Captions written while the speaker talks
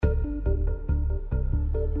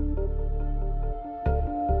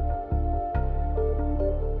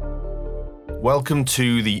Welcome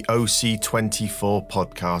to the OC24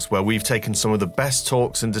 podcast, where we've taken some of the best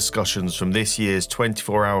talks and discussions from this year's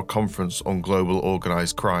 24-hour conference on global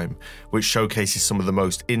organised crime, which showcases some of the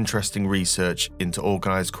most interesting research into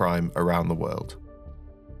organised crime around the world.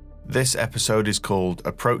 This episode is called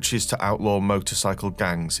Approaches to Outlaw Motorcycle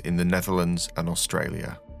Gangs in the Netherlands and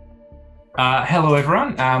Australia. Hello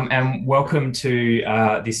everyone, and welcome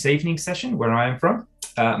to this evening's session where I am from.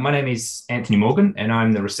 My name is Anthony Morgan, and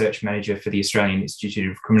I'm the Research Manager for the Australian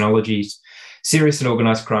Institute of Criminology's Serious and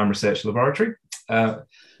Organised Crime Research Laboratory.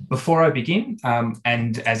 Before I begin,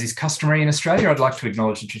 and as is customary in Australia, I'd like to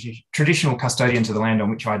acknowledge the traditional custodians of the land on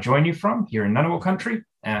which I join you from here in Ngunnawal country,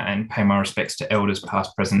 and pay my respects to elders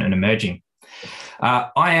past, present and emerging.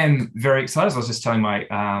 I am very excited, as I was just telling my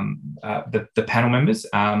the panel members,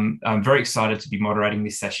 I'm very excited to be moderating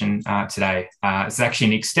this session today. It's actually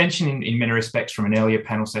an extension in many respects from an earlier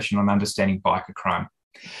panel session on understanding biker crime.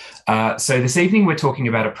 So this evening, we're talking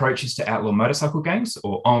about approaches to outlaw motorcycle gangs,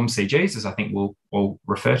 or OMCGs, as I think we'll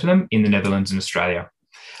refer to them, in the Netherlands and Australia.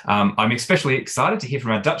 I'm especially excited to hear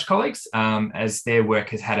from our Dutch colleagues, as their work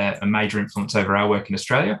has had a major influence over our work in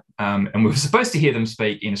Australia. And we were supposed to hear them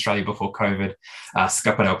speak in Australia before COVID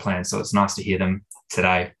scuppered our plans, so it's nice to hear them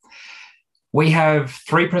today. We have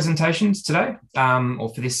 3 presentations today,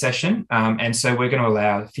 or for this session, and so we're going to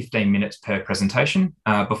allow 15 minutes per presentation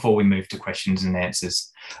before we move to questions and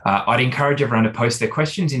answers. I'd encourage everyone to post their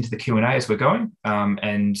questions into the Q&A as we're going,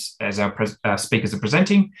 and as our speakers are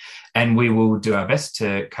presenting, and we will do our best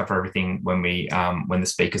to cover everything when the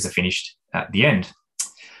speakers are finished at the end.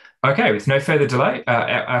 Okay, with no further delay,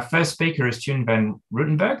 our first speaker is Teun van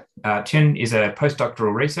Ruttenberg. Teun is a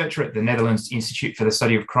postdoctoral researcher at the Netherlands Institute for the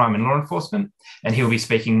Study of Crime and Law Enforcement, and he'll be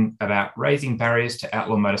speaking about raising barriers to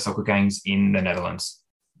outlaw motorcycle gangs in the Netherlands.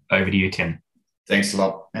 Over to you, Teun. Thanks a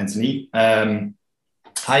lot, Anthony.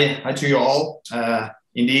 Hi to you all.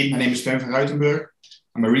 Indeed, my name is Teun van Ruttenberg.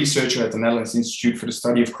 I'm a researcher at the Netherlands Institute for the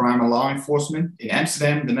Study of Crime and Law Enforcement in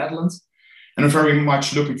Amsterdam, the Netherlands. And I'm very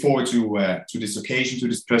much looking forward to this occasion, to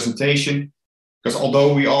this presentation, because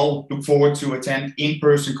although we all look forward to attend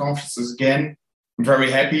in-person conferences again, I'm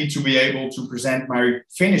very happy to be able to present my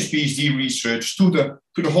finished PhD research to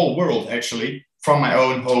the whole world, actually, from my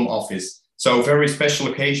own home office. So very special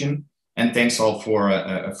occasion, and thanks all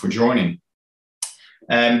for joining.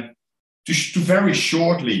 To very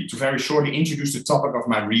shortly introduce the topic of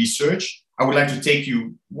my research, I would like to take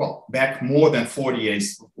you back more than 40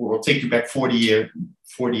 years, or take you back 40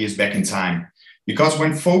 years back in time. Because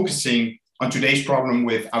when focusing on today's problem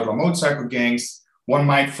with outlaw motorcycle gangs, one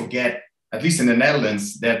might forget, at least in the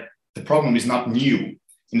Netherlands, that the problem is not new,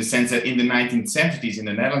 in the sense that in the 1970s in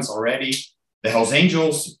the Netherlands already, the Hells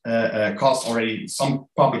Angels caused already some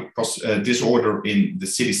public disorder in the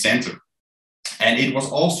city center. And it was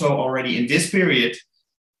also already in this period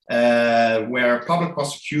where public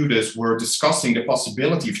prosecutors were discussing the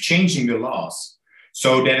possibility of changing the laws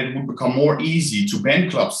so that it would become more easy to ban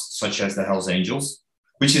clubs such as the Hells Angels,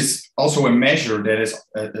 which is also a measure that is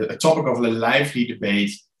a topic of a lively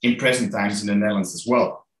debate in present times in the Netherlands as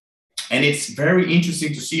well. And it's very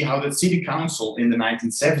interesting to see how the city council in the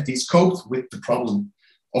 1970s coped with the problem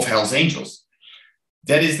of Hells Angels.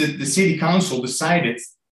 That is, the city council decided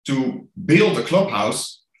to build a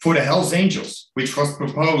clubhouse for the Hells Angels, which was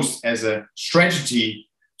proposed as a strategy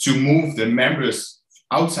to move the members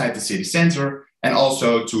outside the city center and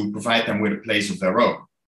also to provide them with a place of their own.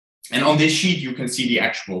 And on this sheet, you can see the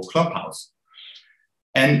actual clubhouse.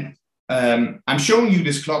 And I'm showing you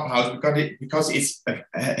this clubhouse because it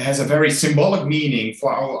has a very symbolic meaning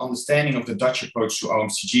for our understanding of the Dutch approach to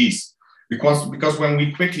OMCGs. Because when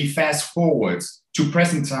we quickly fast forward to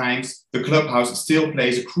present times, the clubhouse still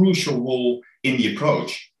plays a crucial role in the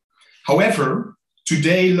approach. However,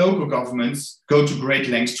 today local governments go to great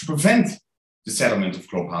lengths to prevent the settlement of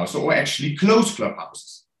clubhouses, or actually close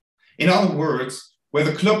clubhouses. In other words, where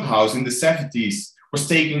the clubhouse in the 70s was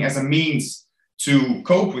taken as a means to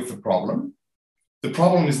cope with the problem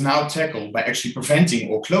is now tackled by actually preventing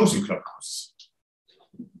or closing clubhouses.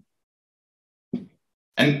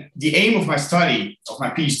 And the aim of my study, of my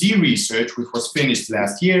PhD research, which was finished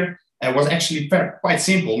last year, was actually quite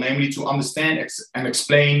simple, namely to understand and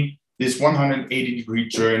explain this 180-degree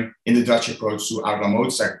turn in the Dutch approach to outlaw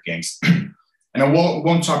motorcycle gangs. And I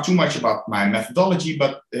won't talk too much about my methodology,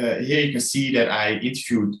 but here you can see that I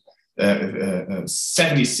interviewed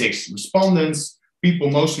 76 respondents, people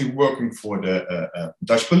mostly working for the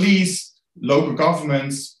Dutch police, local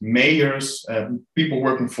governments, mayors, people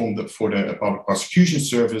working for the public prosecution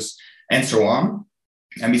service, and so on.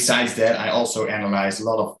 And besides that, I also analyzed a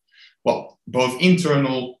lot of, both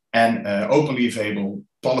internal and openly available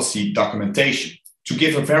policy documentation to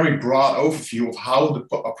give a very broad overview of how the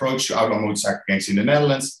approach to outlaw motorcycle gangs in the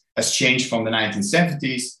Netherlands has changed from the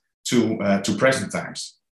 1970s to present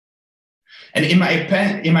times. And in my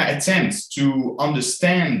attempts to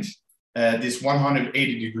understand this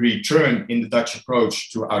 180-degree turn in the Dutch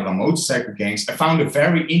approach to outlaw motorcycle gangs, I found a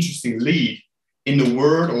very interesting lead in the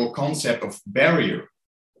word or concept of barrier,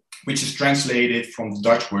 which is translated from the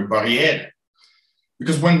Dutch word barrière.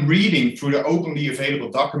 Because when reading through the openly available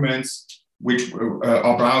documents, which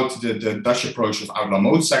are about the Dutch approach of outlaw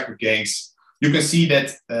motorcycle gangs, you can see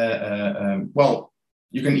that,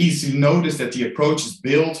 you can easily notice that the approach is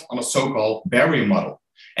built on a so-called barrier model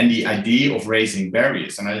and the idea of raising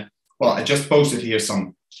barriers. And I just posted here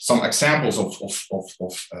some examples of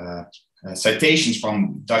citations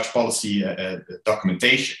from Dutch policy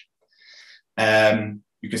documentation.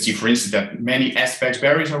 You can see, for instance, that many aspects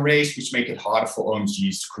barriers are raised, which make it harder for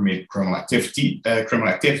OMCGs to commit criminal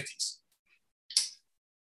activities.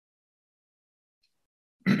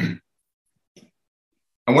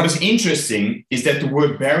 And what is interesting is that the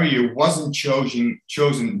word barrier wasn't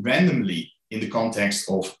chosen randomly in the context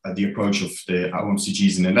of the approach of the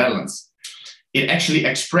OMCGs in the Netherlands. It actually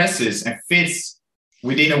expresses and fits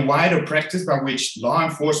within a wider practice by which law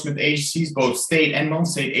enforcement agencies, both state and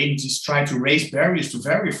non-state agencies, try to raise barriers to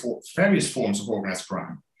various forms of organized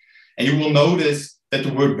crime. And you will notice that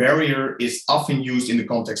the word barrier is often used in the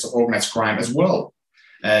context of organized crime as well.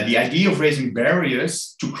 The idea of raising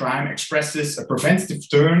barriers to crime expresses a preventative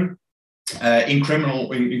turn in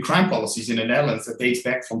crime policies in the Netherlands that dates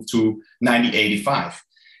back to 1985.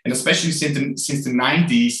 And especially since the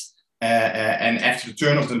 90s and after the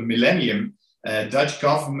turn of the millennium, Dutch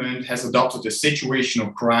government has adopted a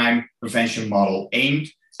situational crime prevention model aimed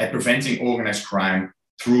at preventing organized crime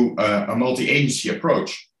through a multi-agency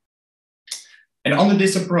approach. And under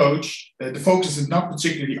this approach, the focus is not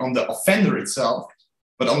particularly on the offender itself,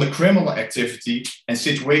 but on the criminal activity and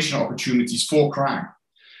situational opportunities for crime.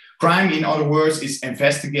 Crime, in other words, is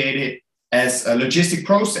investigated as a logistic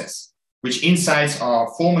process, which insights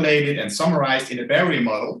are formulated and summarized in a barrier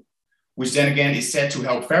model, which then again is said to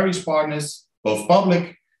help various partners, both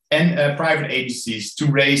public and private agencies, to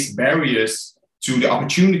raise barriers to the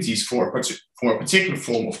opportunities for a particular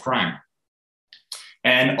form of crime.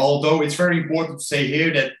 And although it's very important to say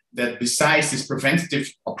here that besides this preventative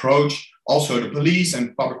approach, also the police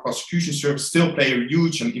and public prosecution service still play a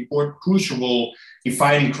huge and important, crucial role in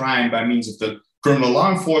fighting crime by means of the criminal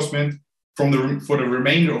law enforcement. For the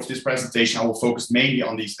remainder of this presentation, I will focus mainly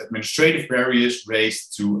on these administrative barriers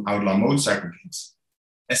raised to outlaw motorcycle gangs.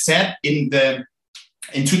 As said, in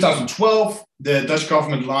 2012, the Dutch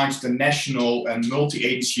government launched a national and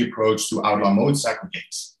multi-agency approach to outlaw motorcycle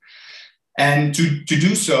gangs. And to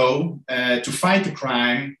do so, to fight the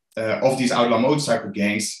crime of these outlaw motorcycle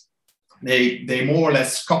gangs, they more or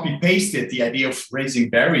less copy-pasted the idea of raising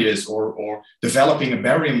barriers or developing a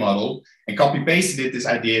barrier model, and copy-pasted this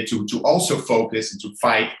idea to also focus and to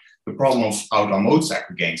fight the problem of outlaw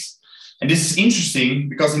motorcycle gangs. And this is interesting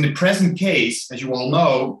because in the present case, as you all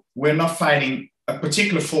know, we're not fighting a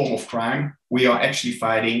particular form of crime. We are actually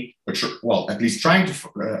fighting, at least trying to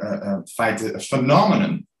fight a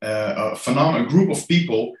phenomenon, a group of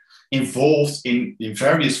people involved in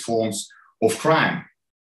various forms of crime.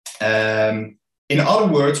 In other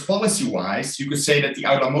words, policy-wise, you could say that the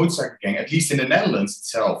outlaw motorcycle gang, at least in the Netherlands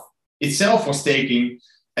itself was taken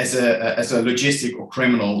as a logistic or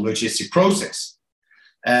criminal logistic process.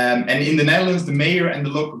 And in the Netherlands, the mayor and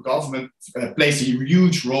the local government plays a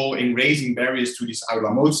huge role in raising barriers to these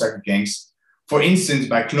outlaw motorcycle gangs, for instance,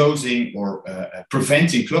 by closing or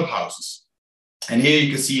preventing clubhouses. And here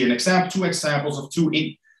you can see two examples of two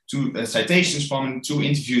citations from two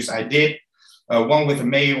interviews I did. One with a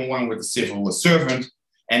mayor and one with a civil servant.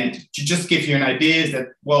 And to just give you an idea is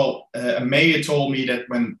that, a mayor told me that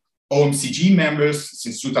when OMCG members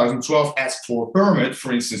since 2012 asked for a permit,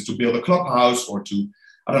 for instance, to build a clubhouse or to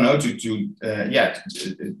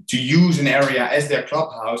use an area as their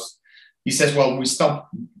clubhouse, he says, we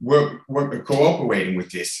stopped cooperating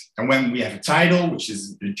with this. And when we have a title, which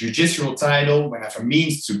is a judicial title, when I have a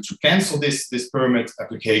means to cancel this permit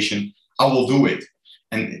application, I will do it.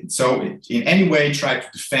 And so in any way, try to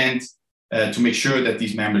defend, to make sure that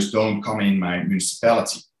these members don't come in my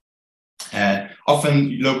municipality.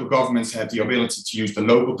 Often local governments have the ability to use the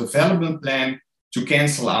local development plan to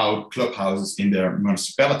cancel out clubhouses in their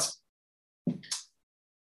municipality.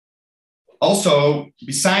 Also,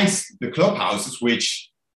 besides the clubhouses,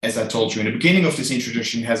 which, as I told you in the beginning of this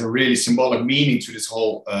introduction, has a really symbolic meaning to this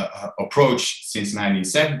whole approach since the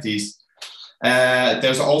 1970s,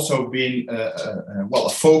 There's also been a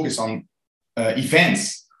focus on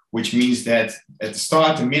events, which means that at the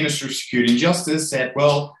start, the Minister of Security and Justice said,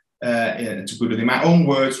 well, to put it in my own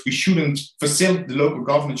words, the local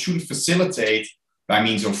government shouldn't facilitate by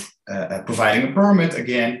means of providing a permit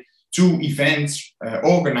again to events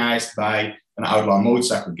organized by an outlaw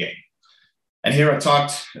motorcycle gang. And here I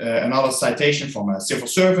talked another citation from a civil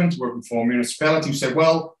servant working for a municipality who said,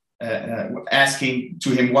 well, asking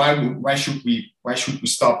to him, why should we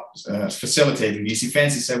stop facilitating these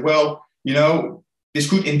events? He said, well, this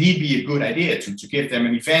could indeed be a good idea to give them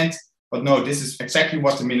an event, but no, this is exactly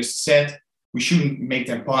what the minister said. We shouldn't make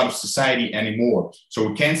them part of society anymore. So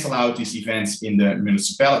we cancel out these events in the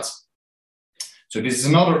municipality. So this is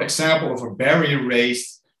another example of a barrier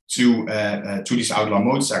raised to these outlaw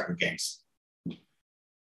motorcycle gangs.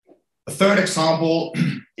 A third example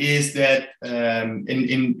is that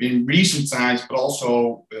in recent times, but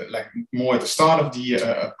also like more at the start of the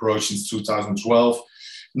approach since 2012,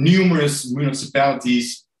 numerous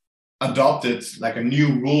municipalities adopted like a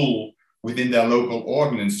new rule within their local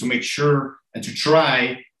ordinance to make sure and to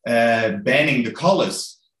try banning the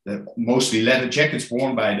colors, mostly leather jackets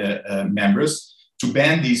worn by the members, to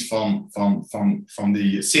ban these from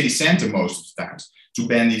the city center most of the times, to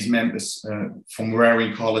ban these members from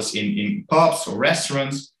wearing collars in pubs or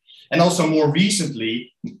restaurants. And also more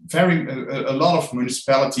recently, a lot of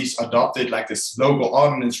municipalities adopted like this local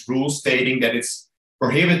ordinance rule stating that it's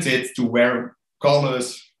prohibited to wear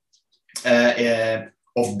collars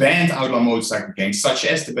of banned outlaw motorcycle gangs, such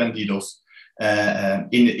as the Bandidos,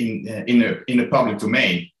 in a public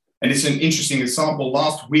domain. And it's an interesting example.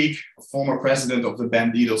 Last week, a former president of the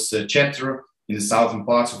Bandidos chapter in the southern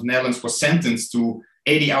parts of the Netherlands was sentenced to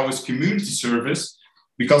 80 hours community service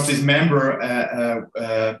because this member,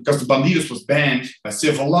 because the Bandidos was banned by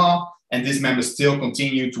civil law, and this member still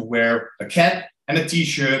continued to wear a cap and a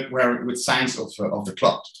t-shirt with signs of the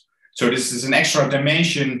club. So this is an extra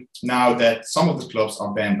dimension now that some of the clubs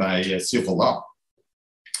are banned by civil law.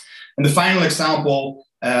 And the final example,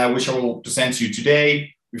 which I will present to you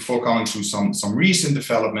today, before coming to some recent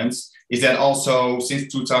developments, is that also since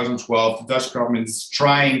 2012, the Dutch government is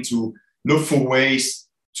trying to look for ways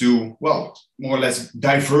to, well, more or less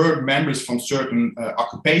divert members from certain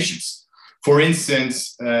occupations. For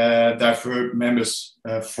instance, divert members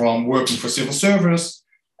from working for civil service,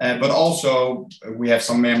 but also we have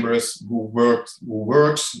some members who worked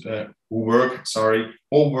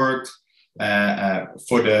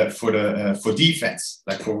for defense,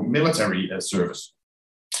 like for military service.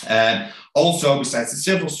 Also, besides the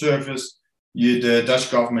civil service, the Dutch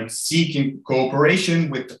government is seeking cooperation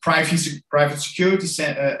with the private security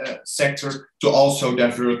sector to also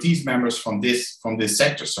divert these members from this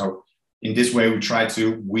sector. So in this way,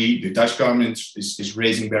 the Dutch government is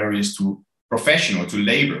raising barriers to professional, to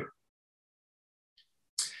labor.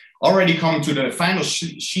 Already coming to the final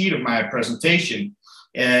sheet of my presentation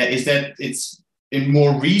is that it's in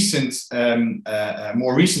more recent time,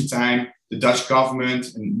 the Dutch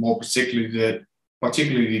government, and more particularly the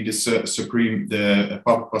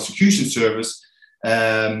Public Prosecution Service,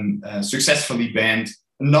 successfully banned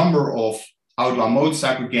a number of outlaw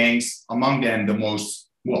motorcycle gangs, among them the most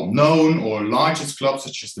well-known or largest clubs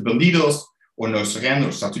such as the Bandidos or No Surrender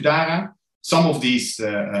or Satudara. Some of these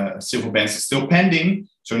civil bans are still pending,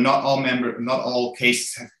 so not all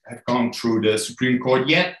cases have gone through the Supreme Court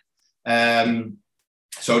yet.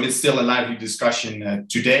 So it's still a lively discussion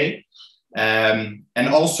today. And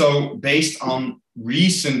also based on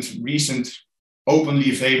recent openly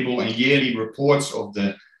available and yearly reports of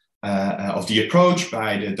the approach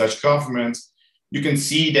by the Dutch government, you can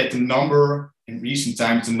see that in recent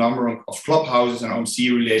times, the number of clubhouses and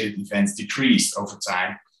OMC-related events decreased over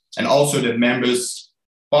time. And also that members,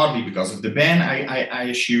 partly because of the ban, I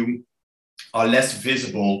assume, are less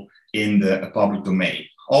visible in the public domain.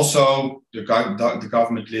 Also, the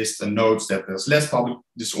government lists and notes that there's less public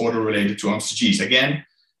disorder related to OMCGs. Again,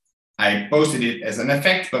 I posted it as an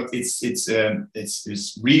effect, but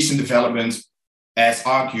it's recent development as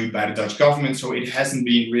argued by the Dutch government, so it hasn't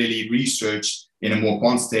been really researched in a more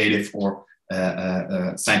quantitative or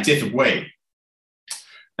scientific way.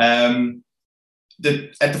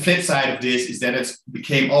 At the flip side of this is that it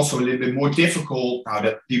became also a little bit more difficult now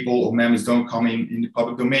that people or members don't come in the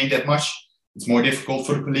public domain that much. It's more difficult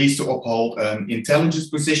for the police to uphold an intelligence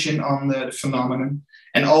position on the phenomenon.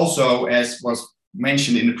 And also, as was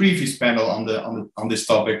mentioned in the previous panel on this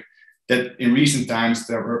topic, that in recent times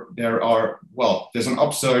there's an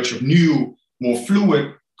upsurge of new, more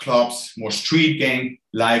fluid clubs, more street gang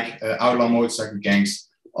like outlaw motorcycle gangs,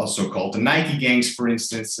 also called the Nike gangs, for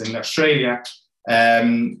instance, in Australia,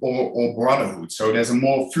 or brotherhood. So there's a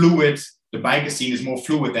more fluid, the biker scene is more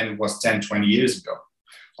fluid than it was 10, 20 years ago.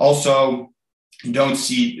 Also, you don't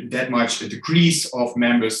see that much a decrease of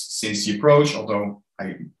members since the approach, although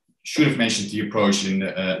I should have mentioned the approach in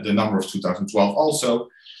the number of 2012 also.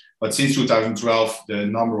 But since 2012, the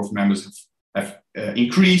number of members have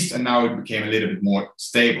increased, and now it became a little bit more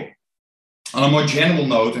stable. On a more general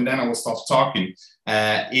note, and then I will stop talking,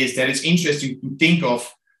 is that it's interesting to think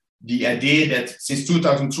of the idea that since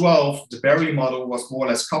 2012, the Berry model was more or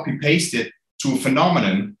less copy-pasted to a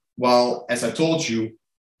phenomenon, while, as I told you,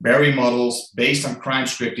 Berry models based on crime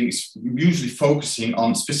scripting is usually focusing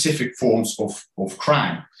on specific forms of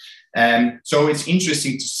crime. So it's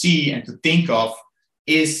interesting to see and to think of,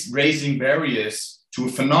 is raising barriers to a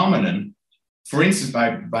phenomenon, for instance,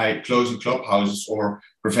 by closing clubhouses or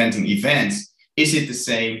preventing events, is it the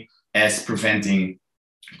same as preventing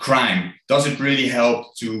crime? Does it really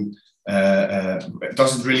help to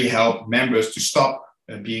members to stop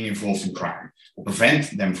being involved in crime, or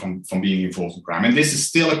prevent them from being involved in crime? And this is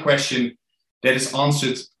still a question that is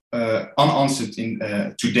unanswered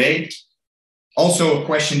today. Also, a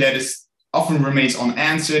question that is often remains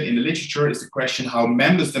unanswered in the literature is the question how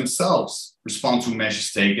members themselves respond to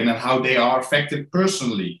measures taken and how they are affected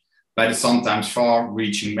personally by the sometimes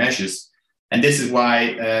far-reaching measures. And this is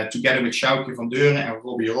why, together with Sjoukje van Deuren and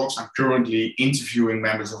Robbie Rox, I'm currently interviewing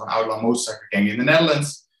members of an outlaw motorcycle gang in the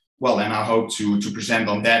Netherlands. Well, and I hope to present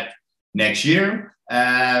on that next year.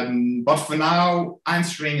 But for now,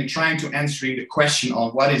 trying to answer the question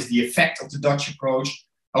on what is the effect of the Dutch approach,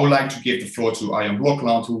 I would like to give the floor to Arjan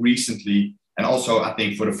Blokland, who recently, and also I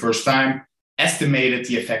think for the first time, estimated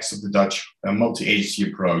the effects of the Dutch multi-agency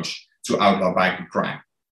approach to outlaw biking crime.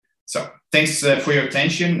 So thanks for your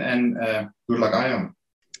attention, and good luck, Arjan.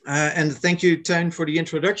 And thank you, Teun, for the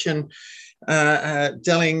introduction,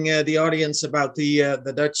 telling the audience about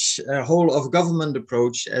the Dutch whole of government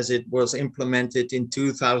approach as it was implemented in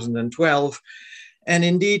 2012. And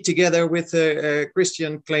indeed, together with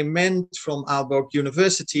Christian Clement from Aalborg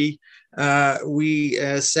University, we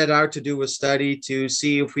set out to do a study to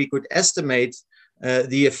see if we could estimate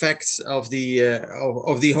the effects of the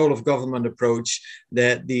whole of government approach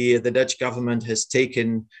that the Dutch government has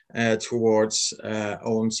taken towards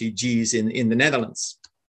OMCGs in the Netherlands.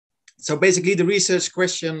 So basically, the research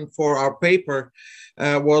question for our paper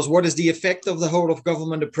was, what is the effect of the whole of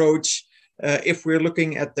government approach if we're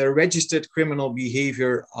looking at the registered criminal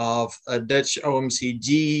behavior of Dutch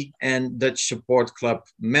OMCG and Dutch Support Club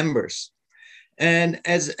members? And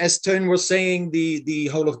as Teun was saying, the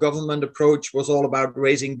whole of government approach was all about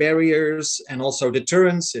raising barriers and also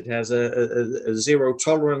deterrence. It has a zero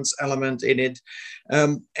tolerance element in it.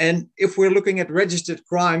 And if we're looking at registered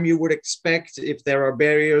crime, you would expect, if there are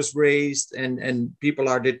barriers raised and people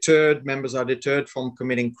are deterred, members are deterred from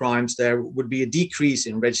committing crimes, there would be a decrease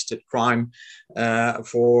in registered crime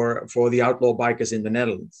for the outlaw bikers in the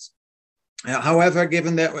Netherlands. However,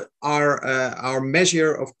 given that our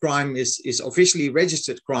measure of crime is officially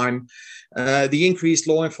registered crime, the increased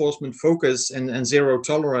law enforcement focus and zero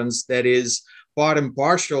tolerance that is part and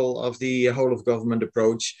parcel of the whole of government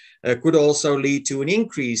approach could also lead to an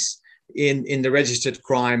increase in the registered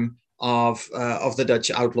crime of the Dutch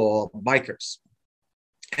outlaw bikers.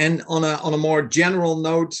 And on a more general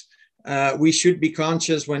note, we should be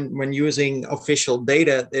conscious when using official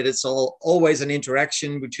data that it's always an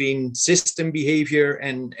interaction between system behavior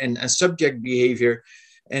and a subject behavior.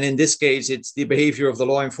 And in this case, it's the behavior of the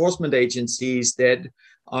law enforcement agencies that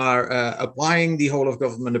are applying the whole of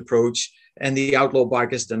government approach and the outlaw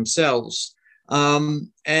bikers themselves.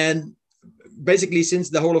 And basically, since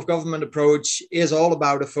the whole of government approach is all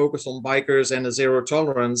about a focus on bikers and a zero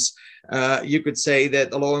tolerance, you could say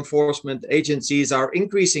that the law enforcement agencies are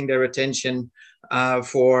increasing their attention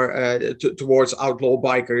towards outlaw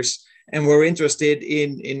bikers, and we're interested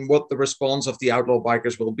in what the response of the outlaw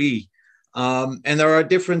bikers will be. And there are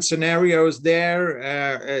different scenarios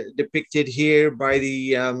there depicted here by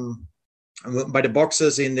the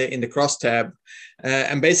boxes in the crosstab.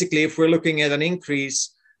 And basically, if we're looking at an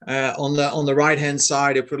increase on the right-hand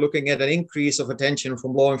side, if we're looking at an increase of attention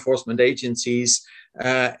from law enforcement agencies,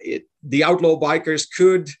 the outlaw bikers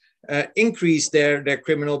could increase their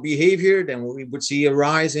criminal behavior. Then we would see a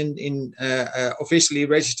rise in officially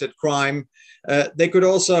registered crime. They could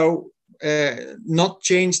also not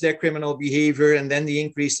change their criminal behavior, and then the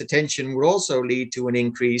increased attention would also lead to an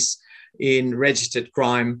increase in registered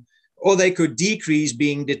crime. Or they could decrease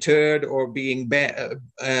being deterred or being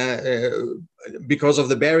because of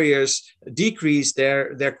the barriers, decrease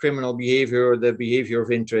their criminal behavior or their behavior of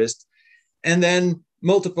interest. And then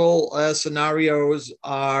multiple scenarios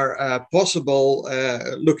are possible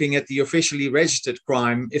looking at the officially registered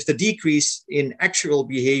crime. If the decrease in actual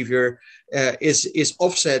behavior is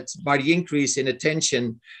offset by the increase in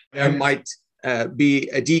attention, there might be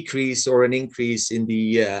a decrease or an increase in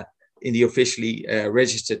the officially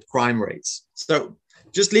registered crime rates. So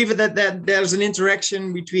just leave it at that. There's an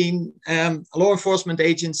interaction between law enforcement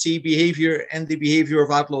agency behavior and the behavior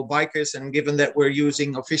of outlaw bikers. And given that we're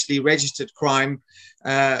using officially registered crime,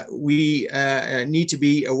 we need to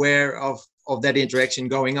be aware of that interaction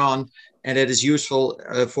going on, and it is useful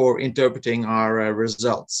for interpreting our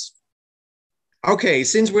results. Okay,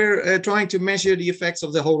 since we're trying to measure the effects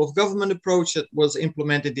of the whole of government approach that was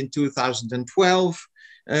implemented in 2012,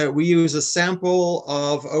 we use a sample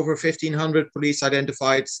of over 1,500 police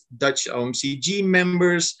identified Dutch OMCG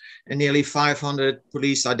members and nearly 500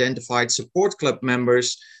 police identified support club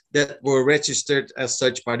members that were registered as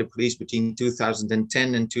such by the police between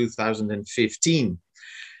 2010 and 2015.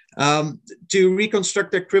 To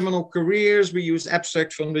reconstruct their criminal careers, we use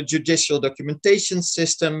abstract from the judicial documentation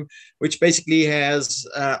system, which basically has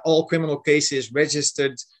all criminal cases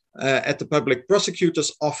registered at the public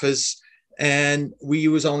prosecutor's office. And we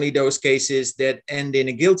use only those cases that end in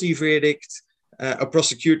a guilty verdict, a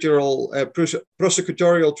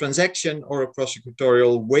prosecutorial transaction, or a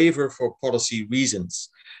prosecutorial waiver for policy reasons,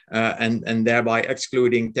 and thereby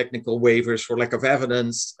excluding technical waivers for lack of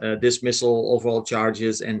evidence, dismissal of all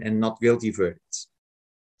charges, and not guilty verdicts.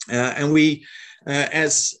 And we,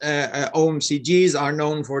 as OMCGs, are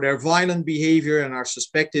known for their violent behavior and are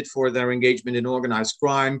suspected for their engagement in organized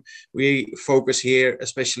crime. We focus here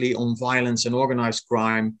especially on violence and organized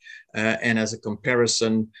crime, and as a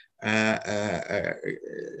comparison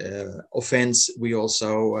offense, we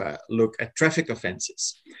also look at traffic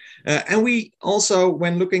offenses. And we also,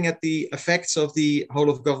 when looking at the effects of the whole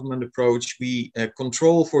of government approach, we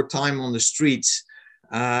control for time on the streets,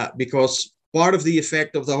 because part of the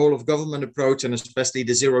effect of the whole of government approach, and especially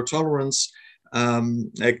the zero tolerance,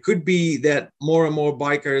 it could be that more and more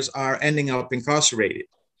bikers are ending up incarcerated,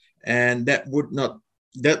 and that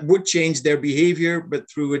would change their behavior, but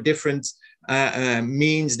through a different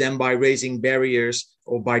means than by raising barriers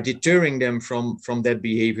or by deterring them from that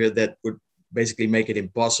behavior that would basically make it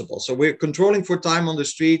impossible. So we're controlling for time on the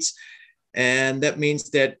streets. And that means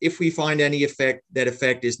that if we find any effect, that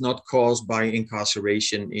effect is not caused by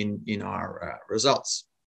incarceration in our results.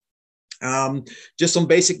 Just some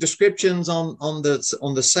basic descriptions on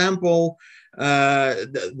the sample.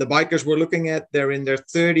 The bikers we're looking at, they're in their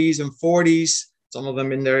 30s and 40s. Some of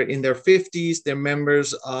them in their 50s. They're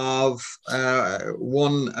members of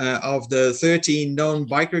one of the 13 known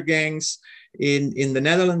biker gangs in the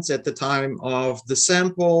Netherlands at the time of the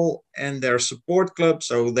sample, and their support clubs.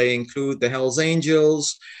 So they include the Hells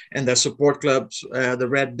Angels and their support clubs, the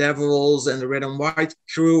Red Devils and the Red and White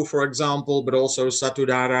Crew, for example, but also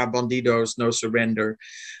Satudara, Bandidos, No Surrender.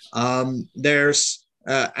 There's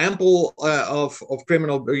ample of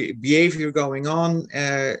criminal behavior going on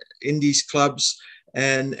in these clubs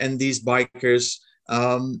and these bikers,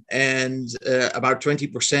 and about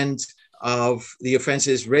 20% of the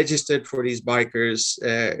offenses registered for these bikers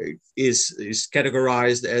is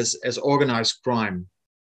categorized as organized crime.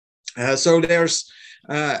 So there's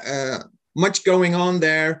much going on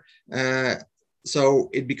there.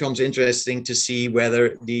 So it becomes interesting to see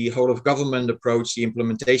whether the whole of government approach, the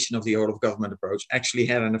implementation of the whole of government approach, actually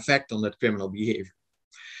had an effect on that criminal behavior.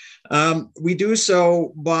 We do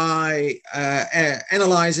so by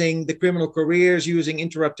analyzing the criminal careers using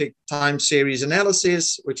interrupted time series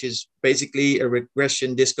analysis, which is basically a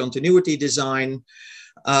regression discontinuity design,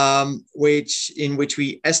 in which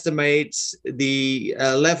we estimate the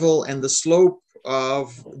level and the slope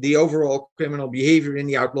of the overall criminal behavior in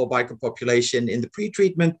the outlaw biker population in the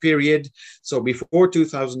pre-treatment period, so before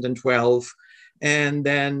 2012, and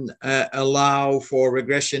then allow for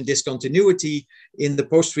regression discontinuity in the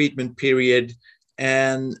post-treatment period,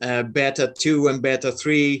 and beta 2 and beta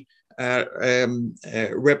 3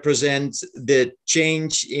 represent the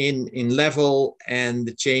change in level and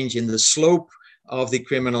the change in the slope of the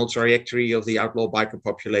criminal trajectory of the outlaw biker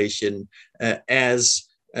population as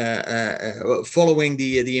following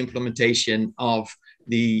the implementation of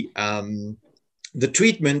the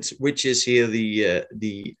treatment, which is here the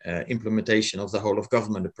implementation of the whole of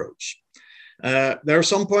government approach. There are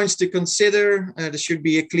some points to consider. There should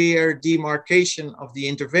be a clear demarcation of the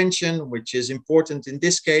intervention, which is important in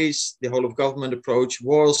this case. The whole of government approach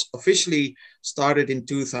was officially started in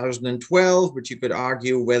 2012, but you could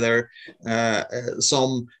argue whether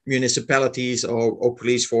some municipalities or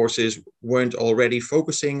police forces weren't already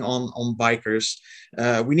focusing on bikers.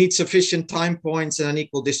 We need sufficient time points and an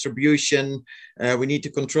equal distribution. We need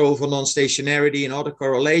to control for non-stationarity and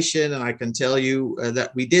autocorrelation, and I can tell you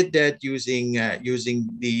that we did that using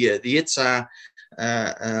the ITSA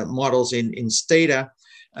models in Stata.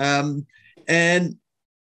 And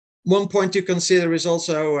one point to consider is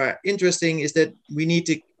also interesting is that we need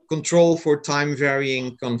to control for time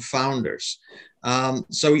varying confounders.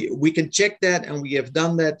 So we can check that, and we have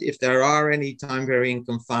done that if there are any time varying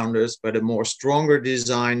confounders, but a more stronger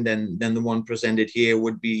design than the one presented here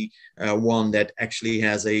would be one that actually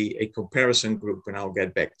has a comparison group, and I'll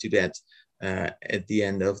get back to that at the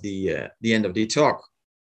end of the talk.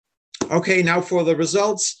 Okay, now for the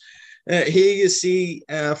results. Here you see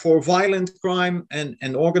for violent crime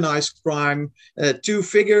and organized crime, two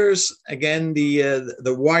figures. Again,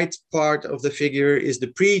 the white part of the figure is the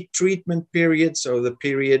pre-treatment period, so the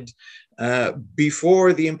period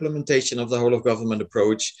before the implementation of the whole of government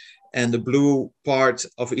approach, and the blue part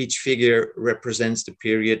of each figure represents the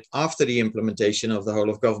period after the implementation of the whole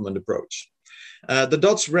of government approach. The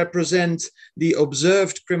dots represent the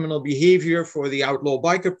observed criminal behavior for the outlaw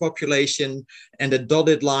biker population, and the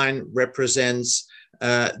dotted line represents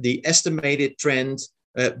the estimated trend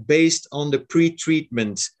based on the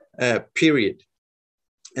pre-treatment period.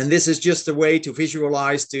 And this is just a way to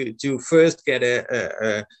visualize, to first get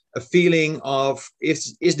a feeling of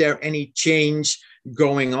is there any change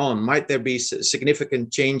going on? Might there be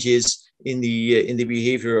significant changes in the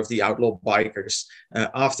behavior of the outlaw bikers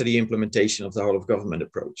after the implementation of the whole of government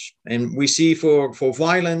approach? And we see for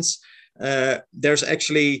violence, there's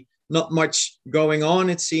actually not much going on,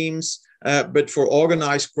 it seems, but for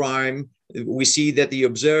organized crime, we see that the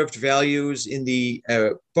observed values in the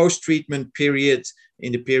post-treatment period,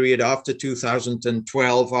 in the period after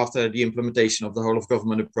 2012, after the implementation of the whole of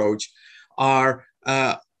government approach, are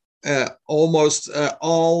almost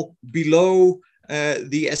all below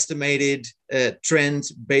the estimated trend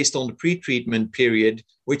based on the pre-treatment period,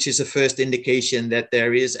 which is a first indication that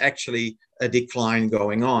there is actually a decline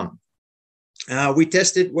going on. We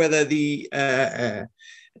tested whether the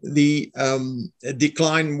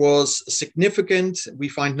decline was significant. We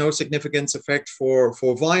find no significant effect for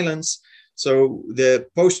violence. So the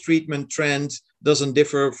post-treatment trend doesn't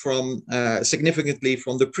differ from significantly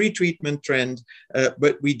from the pre-treatment trend,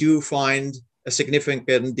 but we do find a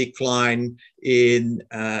significant decline in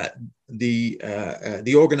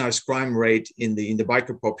the organized crime rate in the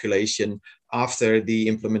biker population after the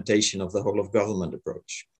implementation of the whole of government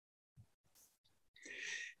approach.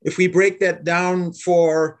 If we break that down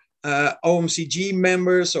for OMCG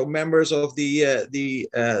members, so members of the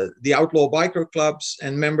outlaw biker clubs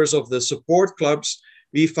and members of the support clubs,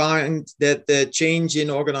 we find that the change in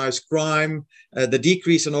organized crime, the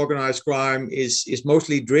decrease in organized crime is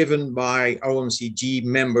mostly driven by OMCG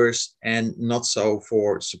members and not so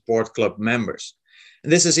for support club members.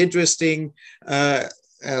 And this is interesting to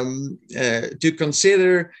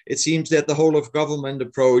consider. It seems that the whole of government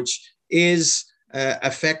approach is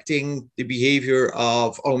affecting the behavior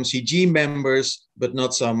of OMCG members, but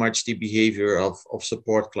not so much the behavior of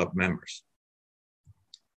support club members.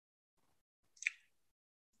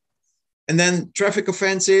 And then traffic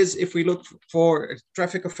offenses, if we look for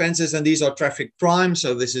traffic offenses, and these are traffic crimes,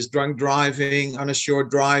 so this is drunk driving, unassured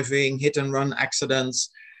driving, hit and run accidents,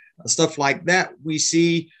 stuff like that, we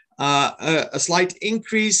see a slight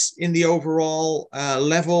increase in the overall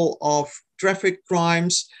level of traffic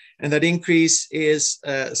crimes. And that increase is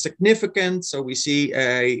significant. So we see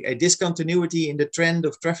a discontinuity in the trend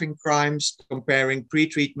of traffic crimes comparing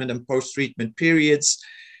pre-treatment and post-treatment periods.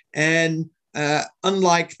 And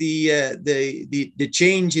unlike the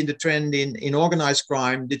change in the trend in organized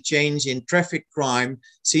crime, the change in traffic crime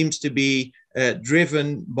seems to be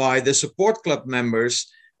driven by the support club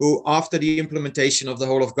members who, after the implementation of the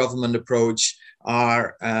whole of government approach,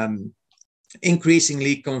 are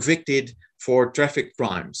increasingly convicted for traffic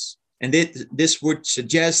crimes. And this would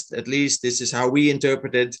suggest, at least this is how we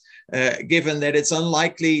interpret it, given that it's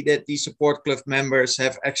unlikely that the support club members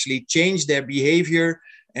have actually changed their behavior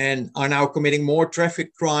and are now committing more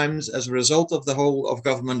traffic crimes as a result of the whole of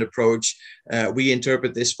government approach, we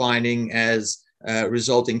interpret this finding as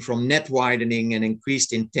resulting from net widening and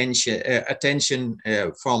increased attention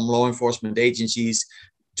from law enforcement agencies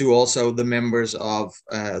to also the members of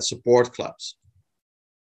support clubs.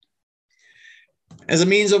 As a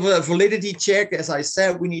means of a validity check, as I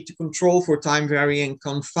said, we need to control for time varying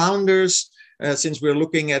confounders since we're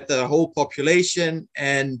looking at the whole population.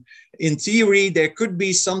 And In theory, there could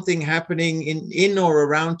be something happening in or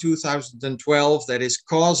around 2012 that is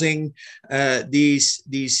causing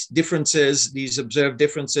these differences, these observed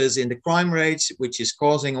differences in the crime rates, which is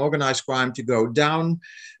causing organized crime to go down.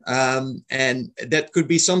 And that could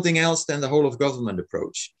be something else than the whole of government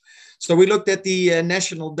approach. So we looked at the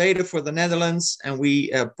national data for the Netherlands, and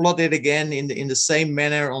we plotted again in the same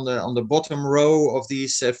manner on the bottom row of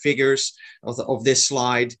these figures of this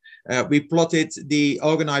slide. We plotted the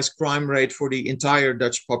organized crime rate for the entire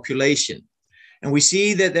Dutch population. And we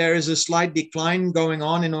see that there is a slight decline going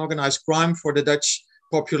on in organized crime for the Dutch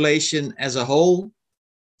population as a whole.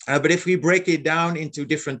 But if we break it down into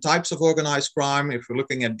different types of organized crime, if we're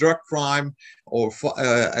looking at drug crime or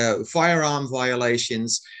firearm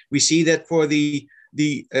violations, we see that for the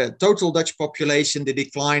total Dutch population, the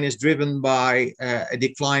decline is driven by a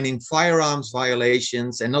decline in firearms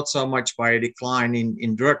violations and not so much by a decline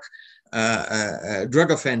in drug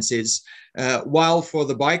offenses. While for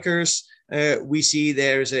the bikers, we see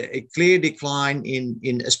there's a clear decline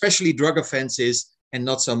in especially drug offenses, and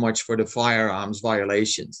not so much for the firearms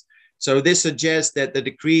violations. So this suggests that the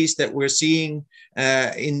decrease that we're seeing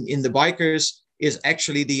in the bikers is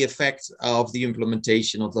actually the effect of the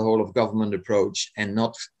implementation of the whole of government approach and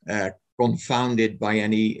not confounded by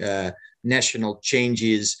any national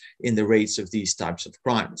changes in the rates of these types of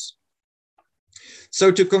crimes. So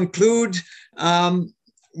to conclude,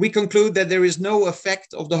 we conclude that there is no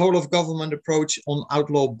effect of the whole of government approach on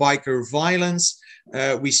outlaw biker violence.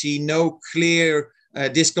 We see no clear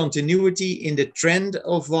discontinuity in the trend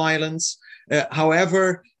of violence.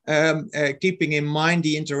 However, keeping in mind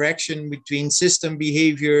the interaction between system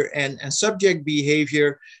behavior and subject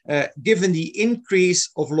behavior, given the increase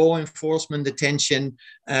of law enforcement detention,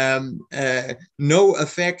 no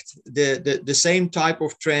effect, the same type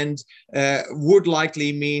of trend would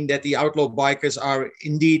likely mean that the outlaw bikers are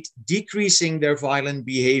indeed decreasing their violent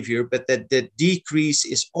behavior, but that the decrease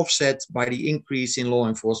is offset by the increase in law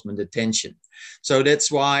enforcement detention. So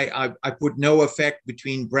that's why I put no effect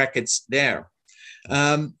between brackets there.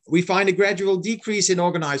 We find a gradual decrease in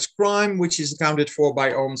organized crime, which is accounted for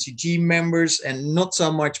by OMCG members and not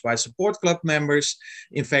so much by support club members.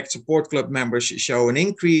 In fact, support club members show an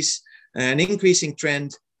increasing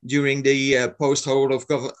trend during the post-whole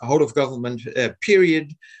of government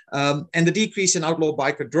period. And the decrease in outlaw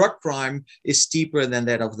biker drug crime is steeper than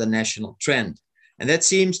that of the national trend. And that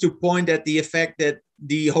seems to point at the effect that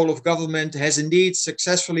the whole of government has indeed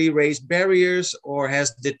successfully raised barriers or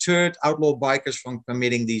has deterred outlaw bikers from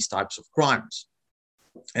committing these types of crimes.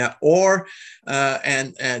 That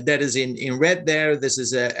is in red there. This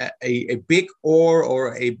is a big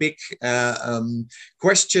or a big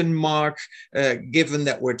question mark, given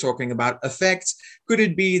that we're talking about effects. Could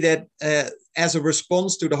it be that as a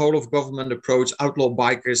response to the whole of government approach, outlaw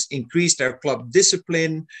bikers increased their club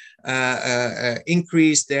discipline,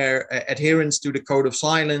 increased their adherence to the code of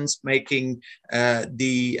silence, making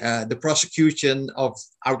the prosecution of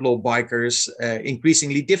outlaw bikers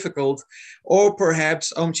increasingly difficult? Or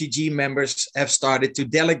perhaps OMCG members have started to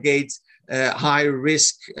delegate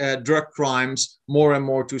high-risk drug crimes more and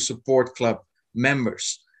more to support club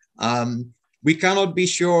members. We cannot be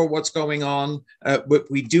sure what's going on, but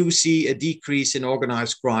we do see a decrease in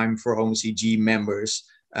organized crime for OMCG members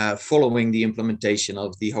following the implementation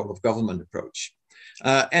of the whole of government approach.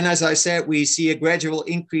 And as I said, we see a gradual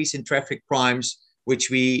increase in traffic crimes,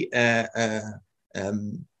 which we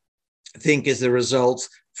think is the result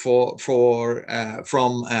from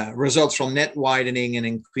results from net widening and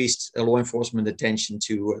increased law enforcement attention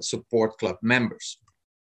to support club members.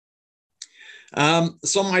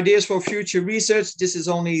 Some ideas for future research. This is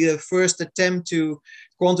only the first attempt to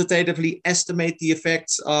quantitatively estimate the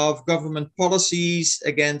effects of government policies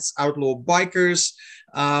against outlaw bikers.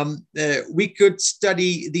 We could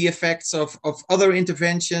study the effects of other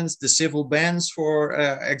interventions, the civil bans, for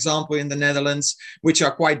example, in the Netherlands, which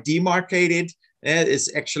are quite demarcated.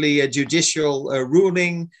 It's actually a judicial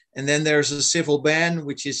ruling, and then there's a civil ban,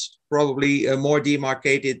 which is probably more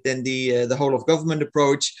demarcated than the whole of government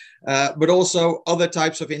approach. But also other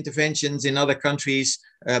types of interventions in other countries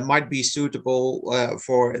might be suitable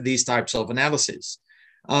for these types of analysis.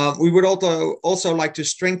 We would also like to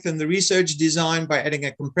strengthen the research design by adding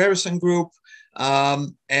a comparison group.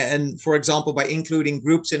 And for example, by including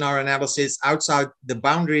groups in our analysis outside the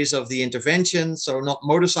boundaries of the intervention, so not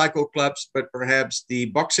motorcycle clubs, but perhaps the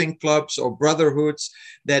boxing clubs or brotherhoods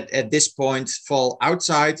that at this point fall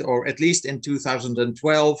outside, or at least in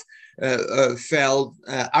 2012, fell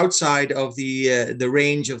outside of the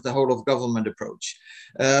range of the whole of government approach.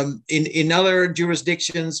 In other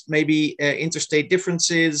jurisdictions, maybe interstate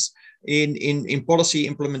differences in policy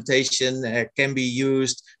implementation can be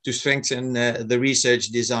used to strengthen the research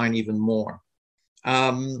design even more.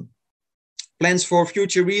 Plans for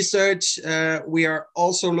future research, we are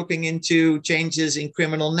also looking into changes in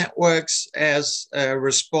criminal networks as a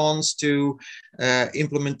response to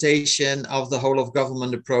implementation of the whole of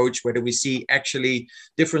government approach, whether we see actually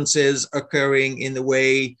differences occurring in the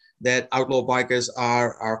way that outlaw bikers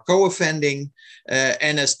are co-offending.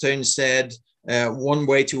 And as Teun said, one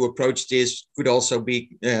way to approach this could also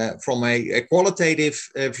be from a qualitative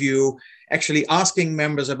view, actually asking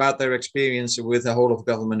members about their experience with the whole of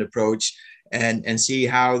government approach and see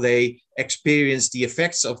how they experience the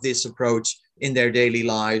effects of this approach in their daily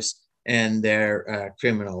lives and their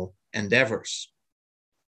criminal endeavors.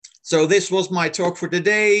 So this was my talk for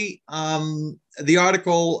today. The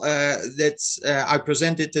article that I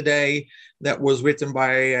presented today that was written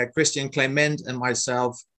by Christian Clement and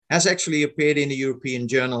myself has actually appeared in the European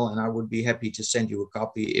Journal, and I would be happy to send you a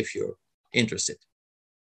copy if you're interested.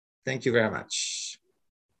 Thank you very much.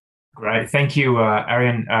 Great. Thank you,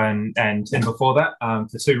 Arjan and before that,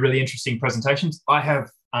 for two really interesting presentations. I have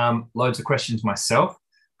loads of questions myself,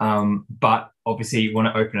 but obviously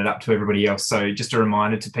want to open it up to everybody else. So just a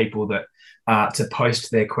reminder to people that to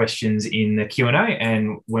post their questions in the Q&A,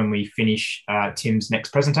 and when we finish Tim's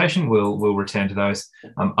next presentation, we'll return to those.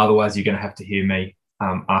 Otherwise, you're going to have to hear me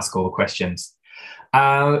ask all the questions.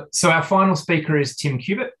 So our final speaker is Tim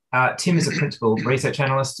Cubitt. Tim is a principal research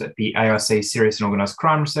analyst at the ARC Serious and Organised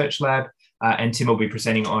Crime Research Lab, and Tim will be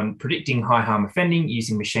presenting on predicting high harm offending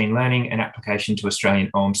using machine learning and application to Australian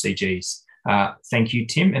OMCGs. Thank you,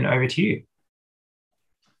 Tim, and over to you.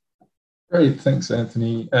 Great, thanks,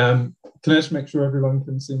 Anthony. Can I just make sure everyone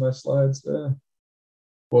can see my slides there?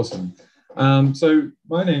 Awesome. So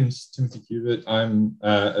my name's Timothy Cubitt. I'm,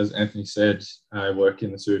 as Anthony said, I work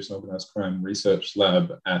in the Serious and Organised Crime Research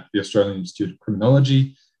Lab at the Australian Institute of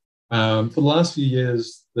Criminology. For the last few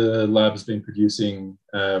years, the lab has been producing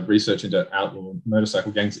research into outlaw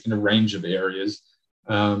motorcycle gangs in a range of areas.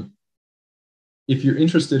 If you're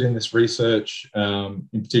interested in this research, in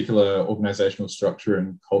particular organisational structure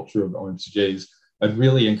and culture of OMCGs, I'd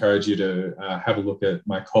really encourage you to have a look at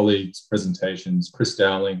my colleagues' presentations, Chris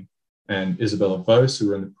Dowling and Isabella Vos, who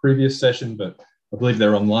were in the previous session, but I believe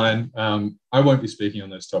they're online. I won't be speaking on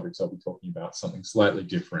those topics. I'll be talking about something slightly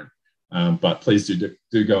different, but please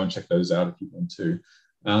do go and check those out if you want to.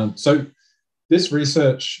 So this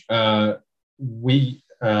research, we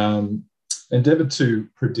endeavoured to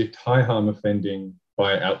predict high harm offending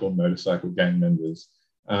by outlaw motorcycle gang members.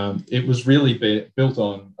 It was really built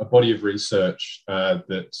on a body of research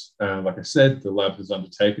that, like I said, the lab has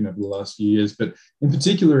undertaken over the last few years, but in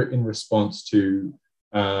particular in response to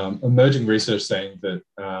emerging research saying that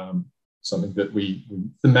something that we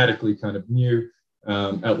thematically kind of knew,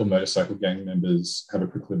 outlaw motorcycle gang members have a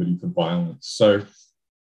proclivity for violence. So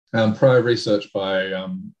prior research by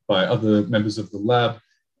other members of the lab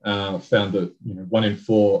found that 1 in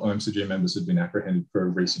 4 OMCG members had been apprehended for a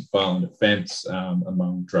recent violent offence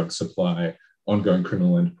among drug supply, ongoing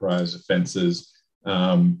criminal enterprise offences.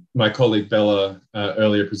 My colleague Bella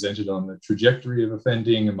earlier presented on the trajectory of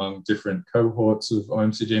offending among different cohorts of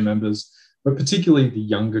OMCG members, but particularly the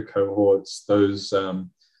younger cohorts, those born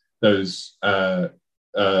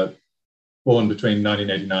between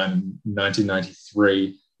 1989 and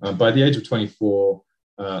 1993. By the age of 24,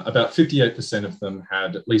 about 58% of them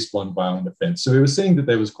had at least one violent offence. So we were seeing that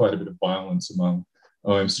there was quite a bit of violence among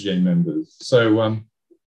OMCG members. So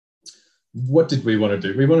what did we want to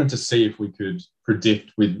do? We wanted to see if we could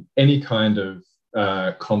predict with any kind of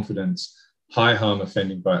confidence high harm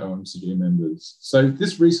offending by OMCG members. So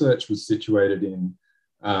this research was situated in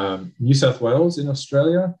New South Wales in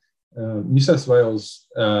Australia. New South Wales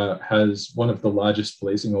has one of the largest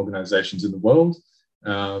policing organisations in the world.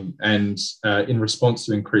 And in response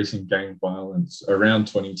to increasing gang violence around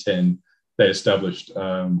 2010, they established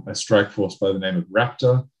a strike force by the name of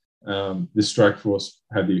Raptor. This strike force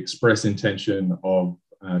had the express intention of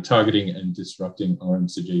targeting and disrupting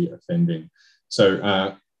OMCG offending.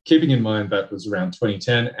 So keeping in mind that was around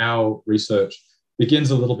 2010, our research begins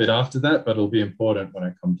a little bit after that, but it'll be important when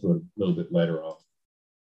I come to it a little bit later on.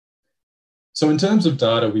 So in terms of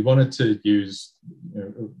data, we wanted to use,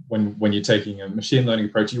 when you're taking a machine learning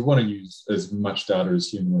approach, you want to use as much data as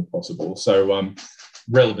humanly possible. So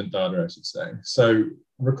relevant data, I should say. So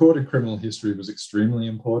recorded criminal history was extremely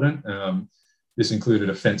important. This included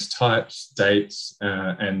offence types, dates,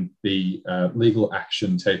 and the legal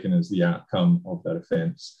action taken as the outcome of that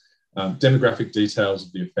offence. Demographic details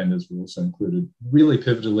of the offenders were also included. Really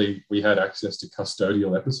pivotally, we had access to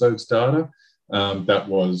custodial episodes data. That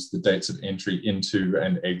was the dates of entry into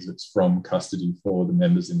and exits from custody for the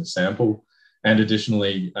members in the sample. And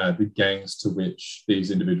additionally, the gangs to which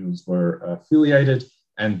these individuals were affiliated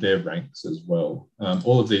and their ranks as well.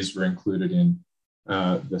 All of these were included in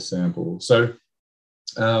the sample. So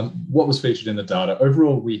what was featured in the data?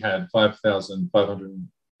 Overall, we had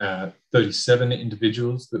 5,537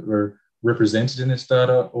 individuals that were represented in this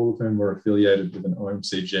data, all of whom were affiliated with an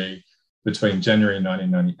OMCG between January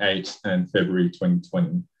 1998 and February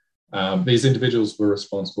 2020. These individuals were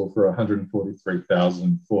responsible for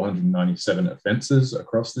 143,497 offences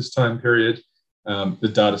across this time period.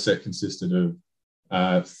 The data set consisted of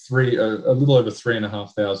a little over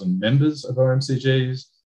 3,500 members of OMCGs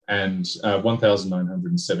and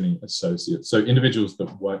 1,970 associates. So individuals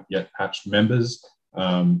that weren't yet patched members,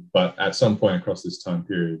 but at some point across this time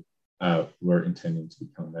period were intending to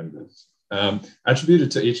become members. Attributed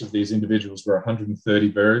to each of these individuals were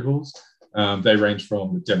 130 variables. They range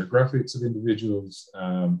from the demographics of individuals,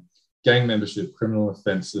 gang membership, criminal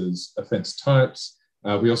offences, offence types.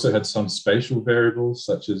 We also had some spatial variables,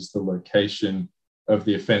 such as the location of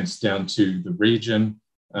the offence down to the region,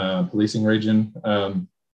 policing region,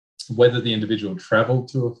 whether the individual travelled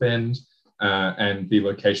to offend, and the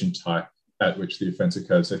location type at which the offence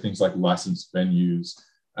occurred. So things like licensed venues,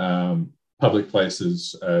 public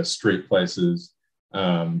places, street places,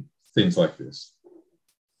 things like this.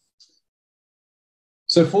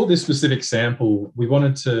 So for this specific sample, we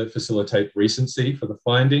wanted to facilitate recency for the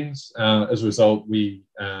findings. As a result, we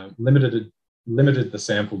limited the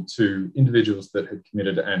sample to individuals that had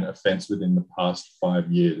committed an offence within the past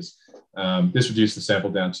 5 years. This reduced the sample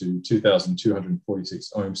down to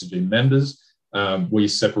 2,246 OMCG members. We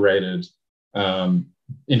separated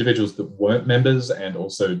individuals that weren't members and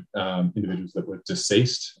also individuals that were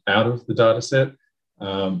deceased out of the data set.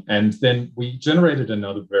 And then we generated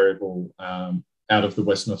another variable out of the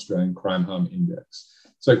Western Australian Crime Harm Index.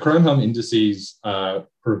 So crime harm indices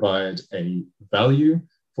provide a value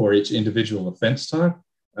for each individual offence type.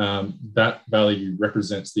 That value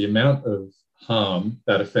represents the amount of harm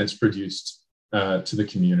that offence produced to the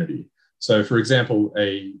community. So for example,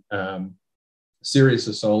 a serious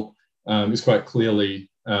assault is quite clearly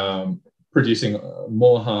producing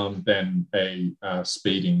more harm than a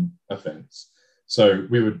speeding offence. So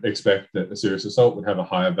we would expect that a serious assault would have a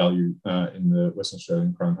higher value in the Western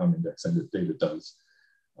Australian Crime Harm Index, and indeed it does.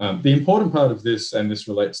 The important part of this, and this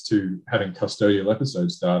relates to having custodial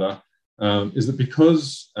episodes data, is that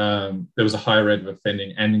because there was a higher rate of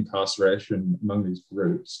offending and incarceration among these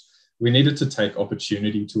groups, we needed to take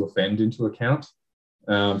opportunity to offend into account.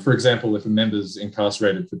 For example, if a member's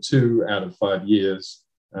incarcerated for 2 out of 5 years,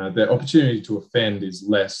 their opportunity to offend is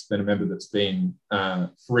less than a member that's been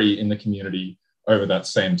free in the community over that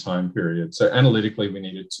same time period. So analytically, we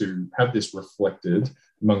needed to have this reflected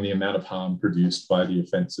among the amount of harm produced by the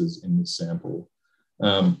offences in this sample.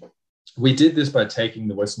 We did this by taking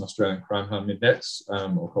the Western Australian Crime Harm Index,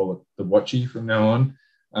 I'll call it the WACHI from now on,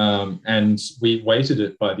 and we weighted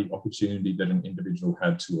it by the opportunity that an individual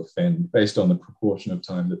had to offend based on the proportion of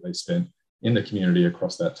time that they spent in the community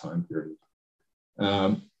across that time period.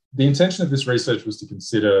 The intention of this research was to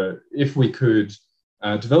consider if we could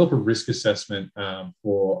develop a risk assessment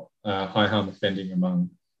for high harm offending among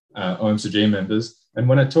OMCG members. And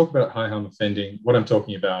when I talk about high harm offending, what I'm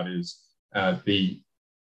talking about is the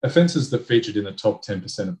offences that featured in the top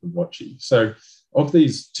 10% of the WACHI. So of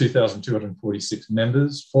these 2,246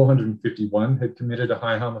 members, 451 had committed a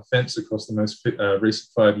high harm offence across the most recent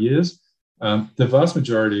 5 years. The vast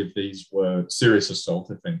majority of these were serious assault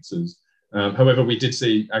offences. However, we did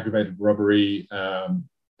see aggravated robbery,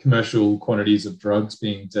 commercial quantities of drugs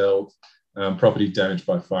being dealt, property damage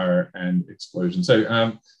by fire and explosion. So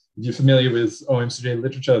if you're familiar with OMCG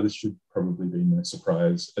literature, this should probably be no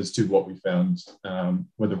surprise as to what we found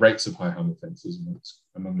were the rates of high harm offences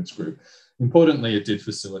among this group. Importantly, it did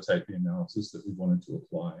facilitate the analysis that we wanted to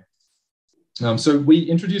apply. So we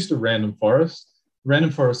introduced a random forest.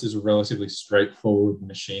 Random forest is a relatively straightforward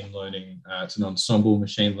machine learning, it's an ensemble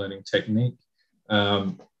machine learning technique.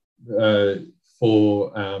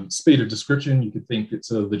 For speed of description, you could think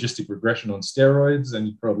it's a logistic regression on steroids, and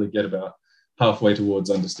you probably get about halfway towards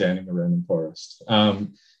understanding the random forest.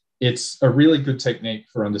 It's a really good technique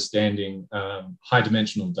for understanding high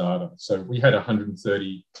dimensional data. So we had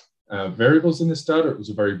 130 variables in this data. It was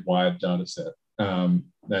a very wide data set. And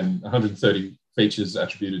 130 features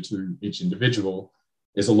attributed to each individual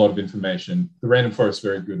is a lot of information. The random forest is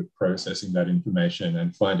very good at processing that information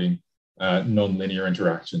and finding non-linear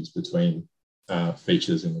interactions between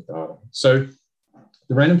features in the data. So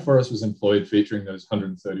the random forest was employed featuring those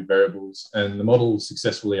 130 variables, and the model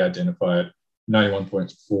successfully identified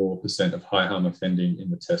 91.4% of high harm offending in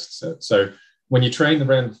the test set. So when you train the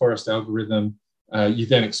random forest algorithm, you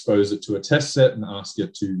then expose it to a test set and ask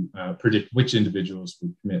it to predict which individuals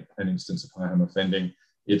would commit an instance of high harm offending.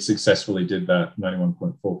 It successfully did that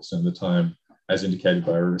 91.4% of the time, as indicated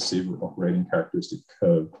by a receiver operating characteristic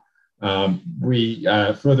curve. We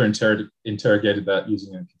further interrogated that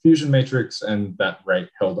using a confusion matrix, and that rate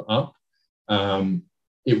held up.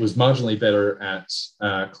 It was marginally better at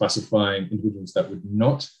classifying individuals that would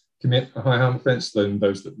not commit a high harm offence than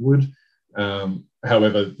those that would.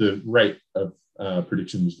 However, the rate of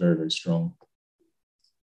prediction was very, very strong.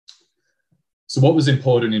 So what was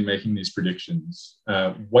important in making these predictions?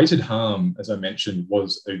 Weighted harm, as I mentioned,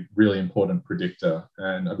 was a really important predictor.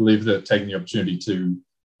 And I believe that taking the opportunity to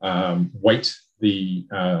weight the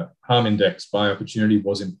harm index by opportunity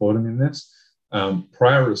was important in this.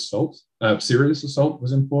 Prior assault, serious assault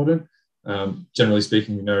was important. Generally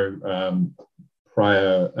speaking, we know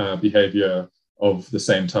prior behaviour of the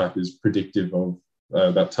same type is predictive of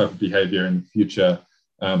that type of behaviour in the future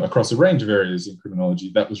across a range of areas in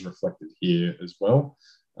criminology. That was reflected here as well,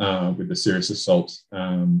 with the serious assault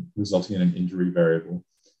resulting in an injury variable.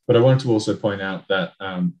 But I wanted to also point out that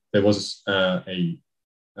there was a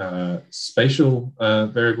spatial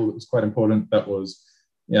variable that was quite important. That was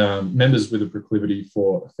members with a proclivity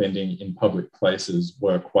for offending in public places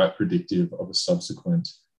were quite predictive of a subsequent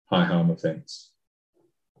high harm offence.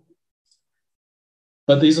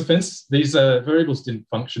 But these variables didn't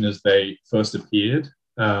function as they first appeared.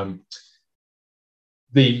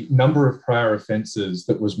 The number of prior offences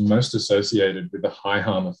that was most associated with a high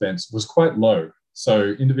harm offence was quite low.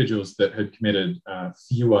 So individuals that had committed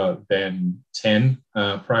fewer than 10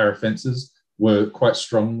 prior offences were quite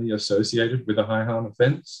strongly associated with a high harm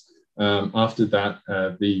offence. After that,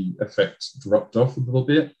 the effect dropped off a little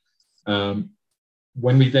bit.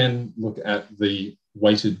 When we then look at the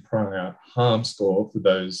weighted prior harm score for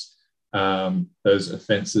those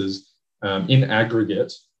offences, in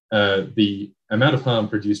aggregate, the amount of harm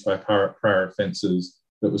produced by prior offences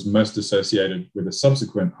that was most associated with a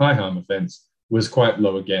subsequent high harm offence was quite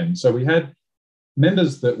low again. So we had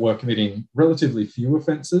members that were committing relatively few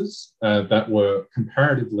offences that were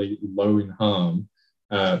comparatively low in harm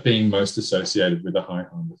being most associated with a high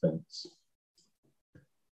harm offence.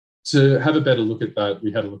 To have a better look at that,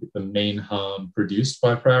 we had a look at the mean harm produced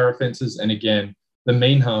by prior offences. And again, the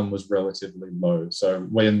mean harm was relatively low. So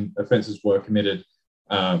when offences were committed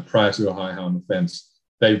prior to a high harm offence,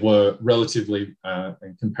 they were relatively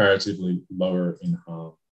and comparatively lower in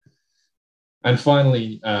harm. And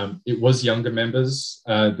finally, it was younger members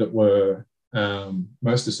that were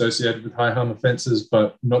most associated with high harm offences,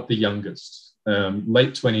 but not the youngest.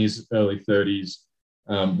 Late 20s, early 30s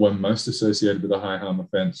were most associated with a high harm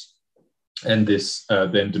offence. And this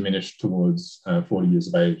then diminished towards 40 years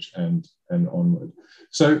of age and onward.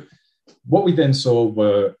 So what we then saw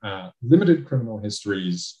were limited criminal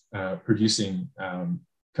histories producing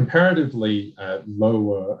comparatively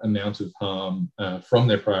lower amount of harm from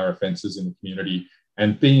their prior offences in the community,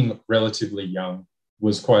 and being relatively young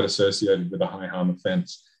was quite associated with a high harm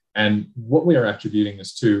offence. And what we are attributing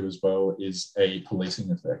this to as well is a policing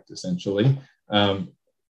effect, essentially.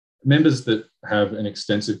 Members that have an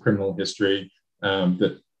extensive criminal history,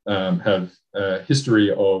 that have a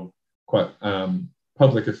history of quite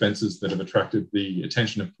public offences that have attracted the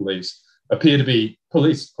attention of police appear to be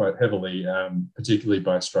policed quite heavily, particularly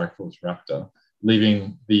by Strikeforce Raptor,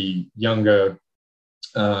 leaving the younger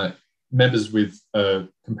members with a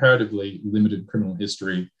comparatively limited criminal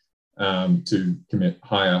history to commit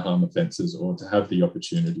higher harm offences, or to have the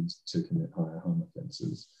opportunities to commit higher harm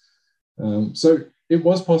offences. So it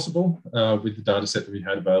was possible with the data set that we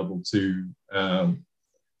had available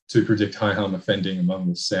to predict high harm offending among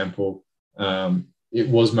the sample. It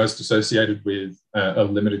was most associated with a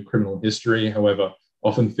limited criminal history, however,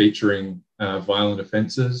 often featuring violent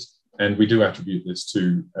offences. And we do attribute this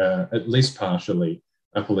to, at least partially,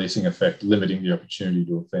 a policing effect, limiting the opportunity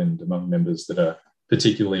to offend among members that are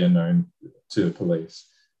particularly unknown to the police.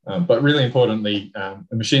 But really importantly, a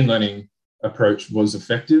machine learning approach was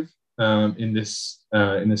effective in this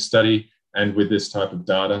study and with this type of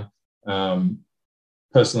data.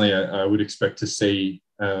 Personally, I would expect to see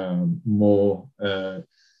more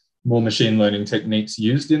machine learning techniques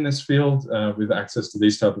used in this field with access to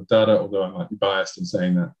these type of data, although I might be biased in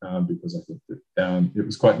saying that because I think that it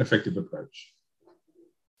was quite an effective approach.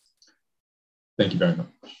 Thank you very much.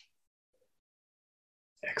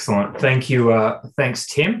 Excellent. Thank you. Thanks,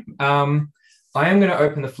 Tim. I am going to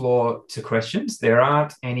open the floor to questions. There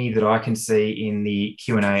aren't any that I can see in the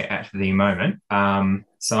Q&A at the moment. So I'm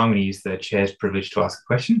going to use the chair's privilege to ask a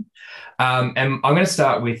question. And I'm going to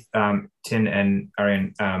start with Tim and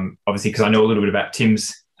Arjan, obviously, because I know a little bit about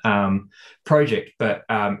Tim's project, but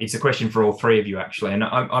it's a question for all three of you, actually. And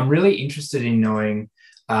I'm really interested in knowing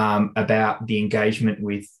about the engagement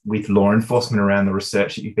with law enforcement around the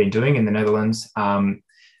research that you've been doing in the Netherlands.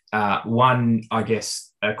 One, I guess,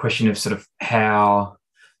 a question of sort of how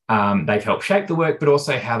they've helped shape the work, but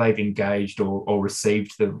also how they've engaged or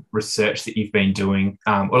received the research that you've been doing,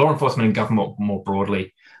 or law enforcement and government more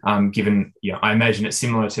broadly, given, I imagine it's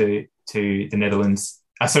similar to the Netherlands,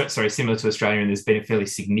 similar to Australia, and there's been a fairly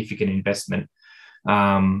significant investment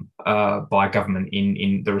by government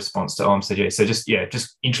in the response to OMCG. So just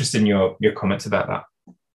interested in your comments about that.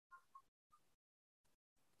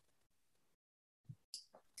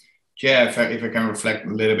 Yeah, if I can reflect a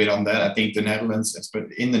little bit on that, I think the Netherlands, as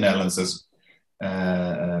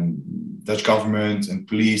Dutch government and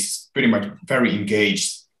police, pretty much very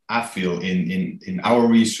engaged, I feel, in our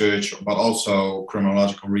research, but also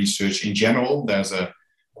criminological research in general. There's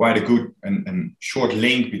quite a good and short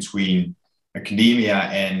link between academia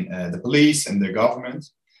and the police and the government.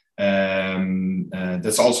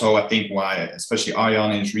 That's also, I think, why especially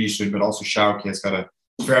Arjan in his research, but also Sjoukje has got a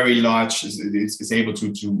very large, is able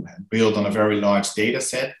to build on a very large data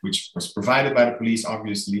set, which was provided by the police,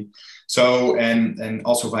 obviously. So, and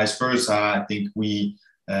also vice versa, I think we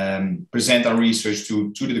present our research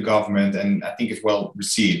to the government, and I think it's well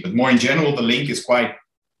received. But more in general, the link is quite,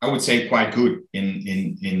 I would say, quite good in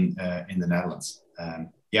the Netherlands.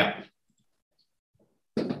 Yeah.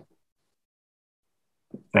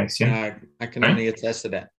 Thanks, yeah. I can only attest to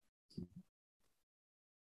that.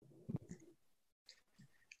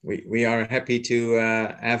 We are happy to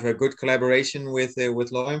have a good collaboration with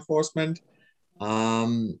law enforcement.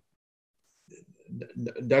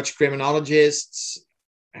 Dutch criminologists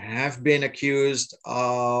have been accused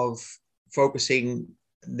of focusing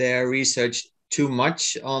their research too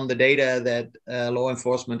much on the data that law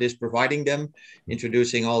enforcement is providing them,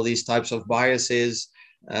 introducing all these types of biases.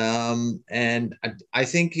 And I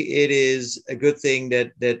think it is a good thing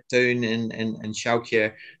that Teun and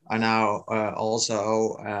Sjoukje are now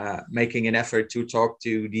also making an effort to talk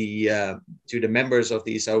to the members of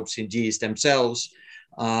these OMCGs themselves.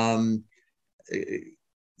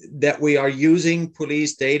 That we are using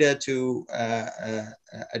police data to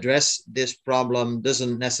address this problem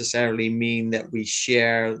doesn't necessarily mean that we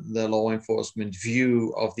share the law enforcement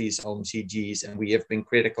view of these OMCGs, and we have been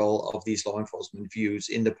critical of these law enforcement views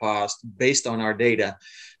in the past based on our data.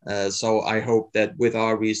 So I hope that with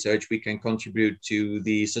our research we can contribute to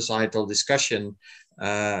the societal discussion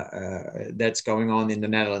that's going on in the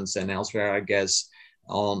Netherlands and elsewhere, I guess,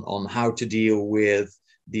 on how to deal with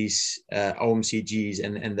these OMCGs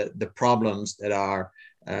and the problems that are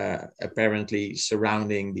apparently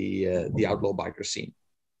surrounding the outlaw biker scene.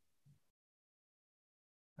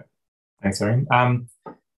 Thanks, Arjan.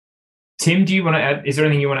 Tim, do you want to add? Is there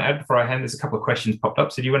anything you want to add before I hand? There's a couple of questions popped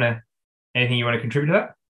up. So do you want to anything you want to contribute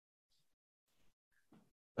to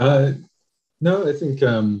that? No, I think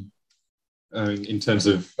in terms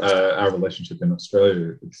of our relationship in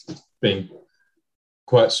Australia, it's been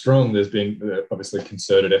quite strong. There's been obviously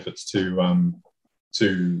concerted efforts to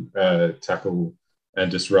tackle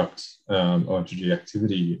and disrupt OMCG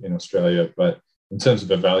activity in Australia. But in terms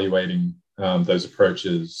of evaluating those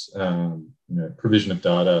approaches, provision of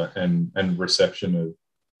data and reception of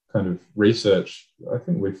kind of research, I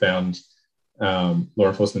think we found law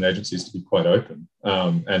enforcement agencies to be quite open,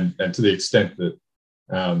 and to the extent that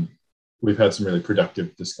we've had some really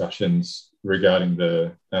productive discussions regarding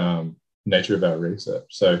the nature of our research.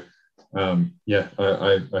 So I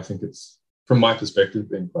think it's, from my perspective,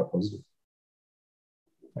 been quite positive.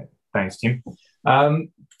 Thanks, Tim.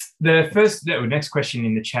 The next question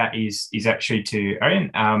in the chat is actually to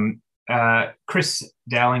Arjan. Chris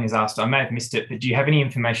Dowling has asked, I may have missed it, but do you have any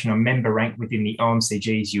information on member rank within the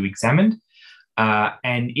OMCGs you examined?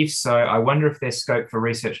 And if so, I wonder if there's scope for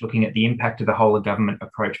research looking at the impact of the whole of government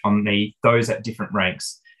approach on those at different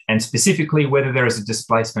ranks, and specifically whether there is a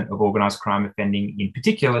displacement of organised crime offending in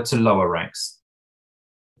particular to lower ranks.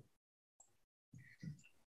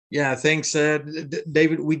 Yeah, thanks,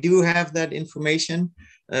 David. We do have that information.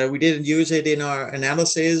 We didn't use it in our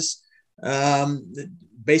analysis,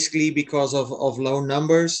 basically because of low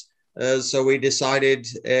numbers. So we decided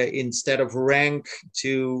instead of rank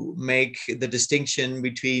to make the distinction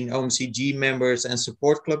between OMCG members and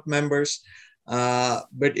support club members.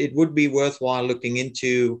 But it would be worthwhile looking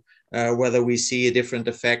into whether we see a different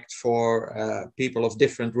effect for people of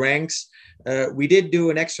different ranks. We did do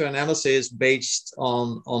an extra analysis based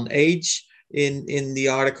on age in the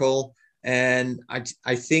article. And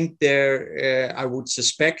I think there, I would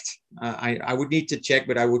suspect, I would need to check,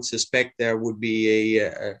 but I would suspect there would be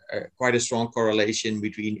a quite a strong correlation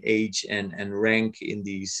between age and rank in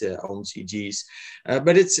these OMCGs.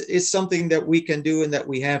 But it's something that we can do and that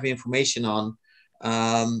we have information on.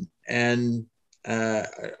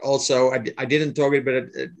 Also, I didn't talk it, but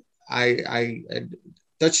I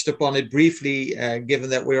touched upon it briefly,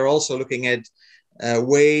 given that we're also looking at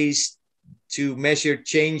ways to measure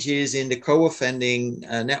changes in the co-offending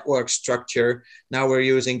network structure. Now we're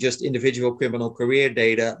using just individual criminal career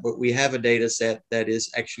data, but we have a data set that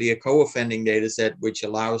is actually a co-offending data set, which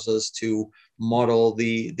allows us to model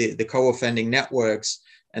the co-offending networks.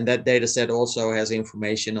 And that data set also has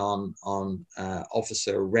information on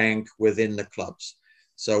officer rank within the clubs.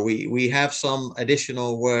 So we have some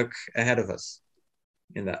additional work ahead of us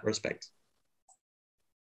in that respect.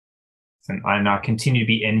 And I continue to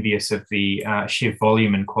be envious of the sheer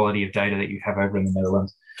volume and quality of data that you have over in the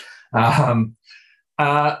Netherlands.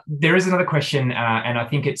 There is another question, and I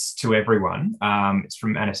think it's to everyone. It's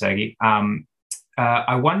from Anasagi.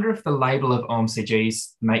 I wonder if the label of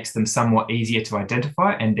OMCGs makes them somewhat easier to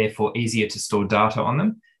identify and therefore easier to store data on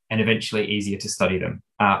them and eventually easier to study them.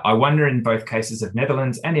 I wonder in both cases of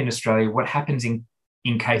Netherlands and in Australia, what happens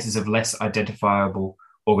in cases of less identifiable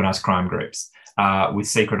organised crime groups with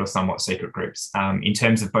secret or somewhat secret groups in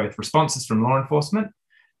terms of both responses from law enforcement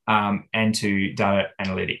and to data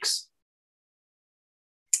analytics.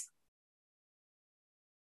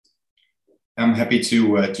 I'm happy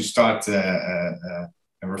to start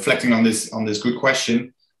reflecting on this good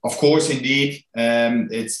question. Of course, indeed,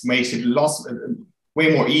 it makes it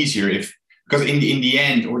way more easier because in the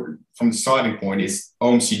end, or from the starting point, is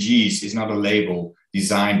OMCGs is not a label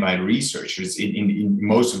designed by the researchers. In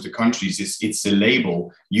most of the countries, it's a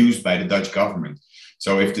label used by the Dutch government.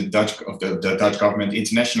 So if the Dutch government,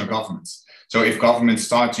 international governments. So if governments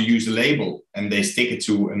start to use a label and they stick it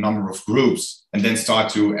to a number of groups and then start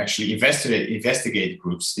to actually investigate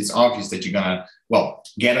groups, it's obvious that you're gonna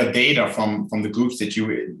gather data from the groups that you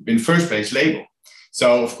in the first place label.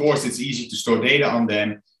 So of course it's easy to store data on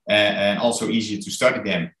them and also easier to study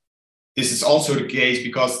them. This is also the case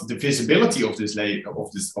because the visibility of this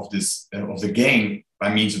of the gang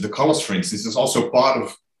by means of the colors, for instance, is also part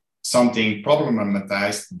of something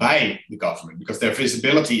problematized by the government, because their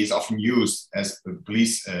visibility is often used, as the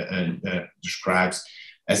police describes,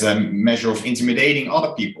 as a measure of intimidating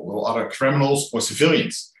other people or other criminals or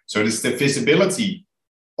civilians. So this the visibility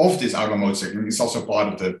of this outlaw motorcycle is also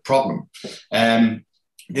part of the problem.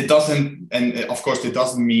 It doesn't, and of course, it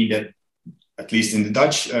doesn't mean that, at least in the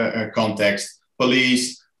Dutch context,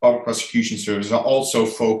 police, public prosecution services are also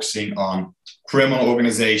focusing on criminal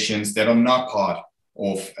organizations that are not part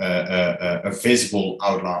of a visible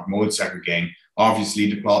outlaw motorcycle gang. Obviously,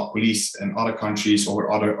 the police in other countries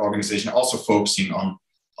or other organizations are also focusing on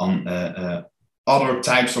other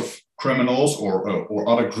types of criminals or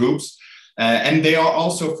other groups. And they are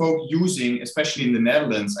also using, especially in the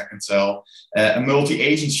Netherlands, I can tell, a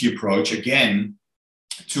multi-agency approach, again,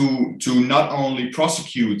 to not only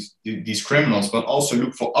prosecute these criminals, but also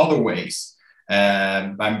look for other ways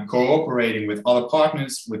by cooperating with other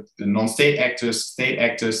partners, with the non-state actors, state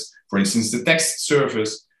actors, for instance, the tax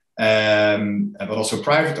service, but also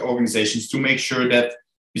private organizations, to make sure that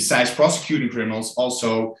besides prosecuting criminals,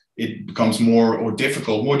 also it becomes more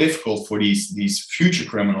difficult for these future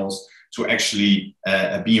criminals to actually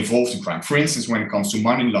be involved in crime. For instance, when it comes to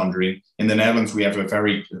money laundering, in the Netherlands, we have a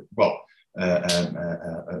very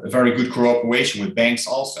good cooperation with banks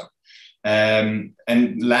also. And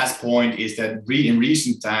last point is that in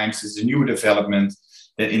recent times is a new development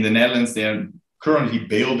that in the Netherlands, they're currently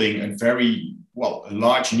building a very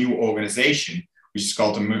large new organization, which is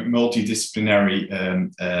called a multidisciplinary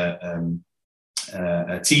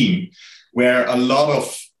team, where a lot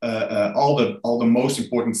of all the most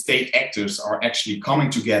important state actors are actually coming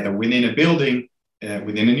together within a building,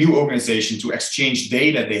 within a new organization, to exchange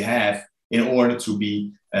data they have in order to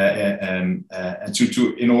be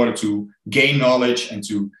in order to gain knowledge and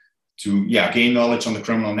to gain knowledge on the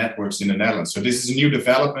criminal networks in the Netherlands. So this is a new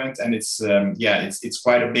development, and it's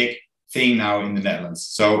quite a big thing now in the Netherlands.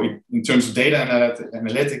 So in terms of data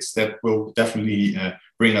analytics, that will definitely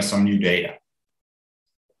bring us some new data.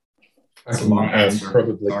 That's a long answer.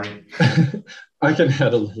 Probably. Sorry. I can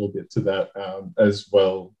add a little bit to that as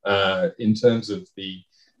well. In terms of the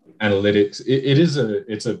analytics,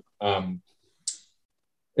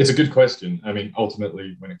 it's a good question. I mean,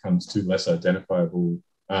 ultimately, when it comes to less identifiable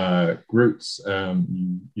groups,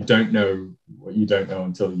 you don't know what you don't know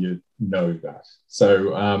until you know that.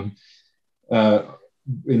 So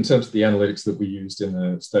in terms of the analytics that we used in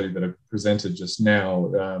the study that I presented just now,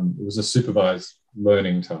 it was a supervised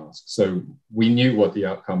learning task. So we knew what the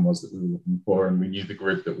outcome was that we were looking for, and we knew the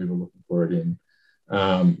group that we were looking for it in.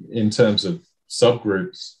 In terms of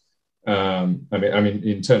subgroups,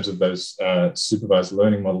 in terms of those supervised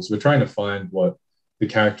learning models, we're trying to find what the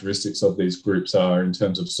characteristics of these groups are in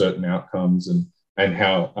terms of certain outcomes and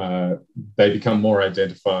how they become more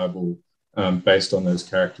identifiable based on those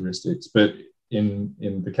characteristics. But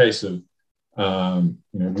in the case of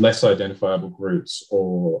less identifiable groups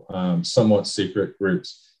or somewhat secret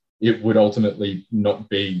groups, it would ultimately not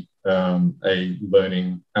be a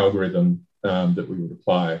learning algorithm that we would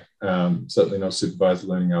apply. Certainly not a supervised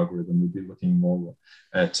learning algorithm. We'd be looking more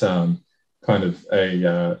at kind of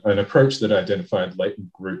an approach that identified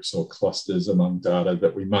latent groups or clusters among data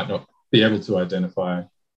that we might not be able to identify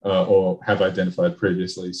or have identified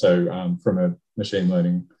previously. So from a machine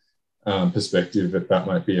learning perspective, that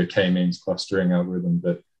might be a k-means clustering algorithm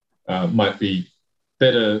that might be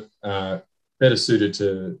better suited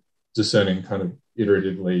to discerning kind of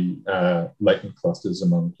iteratively latent clusters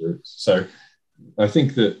among groups. So I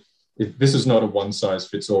think that this is not a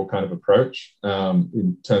one-size-fits-all kind of approach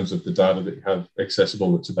in terms of the data that you have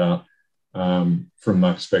accessible. It's about, from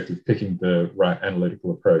my perspective, picking the right analytical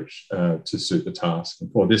approach to suit the task.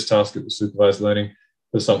 And for this task, it was supervised learning.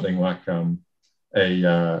 For something like a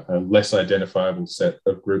less identifiable set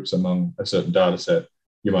of groups among a certain data set,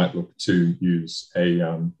 you might look to use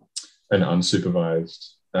an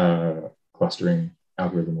unsupervised clustering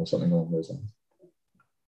algorithm or something along those lines.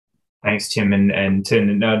 Thanks, Tim. And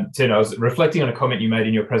Tim, I was reflecting on a comment you made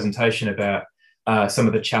in your presentation about some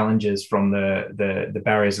of the challenges from the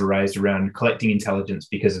barriers raised around collecting intelligence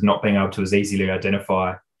because of not being able to as easily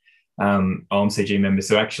identify OMCG members.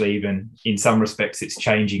 So actually, even in some respects, it's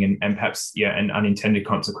changing, and perhaps an unintended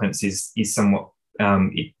consequence is somewhat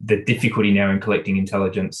the difficulty now in collecting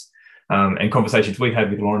intelligence. And conversations we've had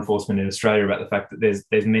with law enforcement in Australia about the fact that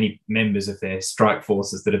there's many members of their strike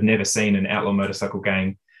forces that have never seen an outlaw motorcycle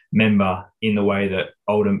gang member in the way that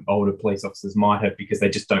older police officers might have, because they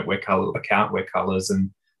just don't wear colour, or can't wear colours,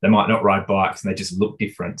 and they might not ride bikes, and they just look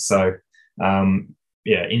different. So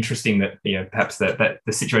interesting that perhaps that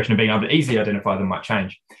the situation of being able to easily identify them might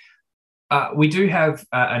change. We do have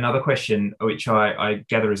another question, which I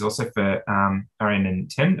gather is also for Arjen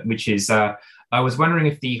and Tim, which is I was wondering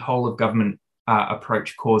if the whole of government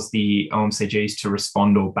approach caused the OMCGs to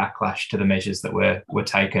respond or backlash to the measures that were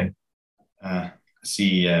taken.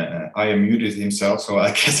 See, Arjen muted himself, so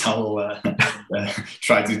I guess I'll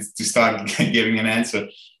try to start giving an answer.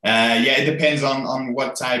 It depends on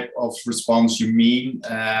what type of response you mean.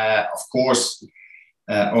 Of course,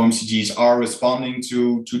 OMCGs are responding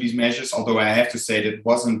to these measures, although I have to say that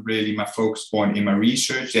wasn't really my focus point in my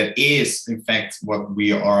research. That is, in fact, what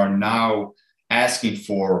we are now asking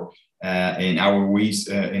for in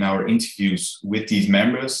our interviews with these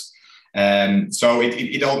members. So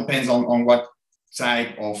it all depends on what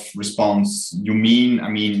type of response you mean. I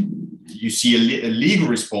mean, you see a legal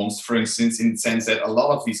response, for instance, in the sense that a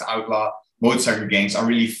lot of these outlaw motorcycle gangs are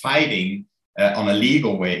really fighting in a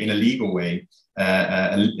legal way,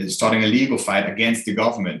 starting a legal fight against the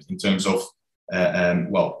government in terms of,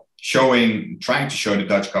 trying to show the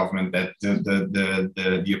Dutch government that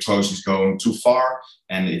the approach is going too far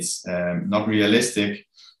and it's not realistic.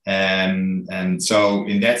 And so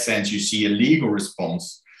in that sense, you see a legal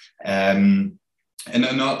response. And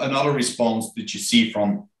another response that you see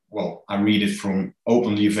from, I read it from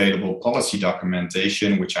openly available policy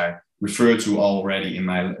documentation, which I referred to already in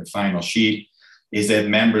my final sheet, is that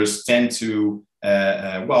members tend to,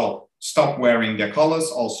 stop wearing their colors,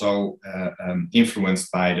 also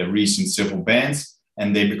influenced by the recent civil bans,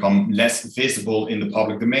 and they become less visible in the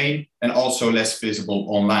public domain and also less visible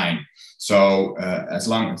online. So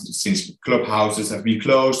since clubhouses have been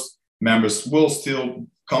closed, members will still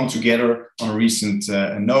come together on a recent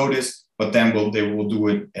notice, but then they will do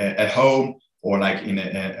it at home or like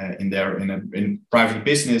in private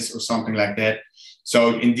business or something like that.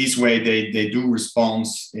 So in this way, they do respond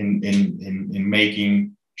in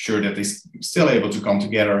making sure that they're still able to come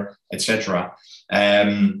together, etc.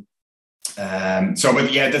 It's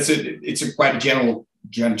a quite a general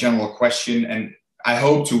question, and I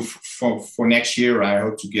hope to for next year. I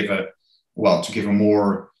hope to give a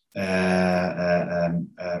more a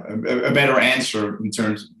better answer in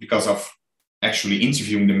terms because of actually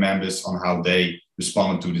interviewing the members on how they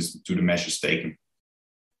responded to the measures taken.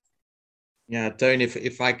 Yeah, Teun,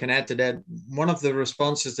 if I can add to that, one of the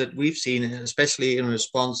responses that we've seen, especially in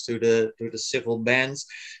response to the civil bans,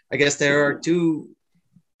 I guess there are two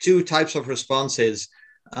types of responses.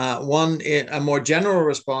 One, a more general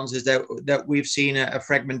response is that we've seen a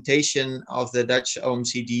fragmentation of the Dutch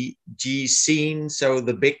OMCG scene. So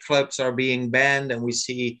the big clubs are being banned, and we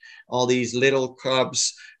see all these little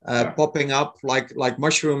clubs popping up like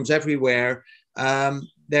mushrooms everywhere.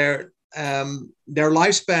 Their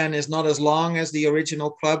lifespan is not as long as the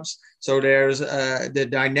original clubs. So there's the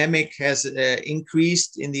dynamic has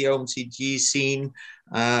increased in the OMCG scene.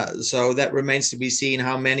 So that remains to be seen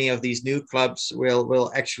how many of these new clubs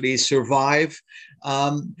will actually survive.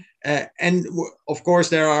 And of course,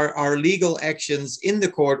 there are legal actions in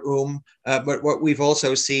the courtroom, but what we've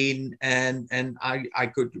also seen, and I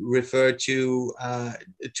could refer to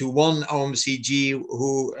one OMCG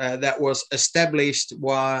who that was established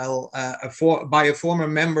while by a former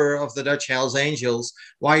member of the Dutch Hells Angels,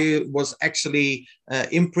 while he was actually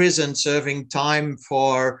imprisoned serving time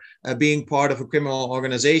for being part of a criminal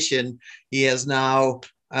organization. He has now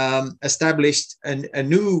established a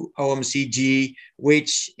new OMCG,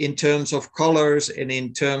 which in terms of colors and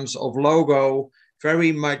in terms of logo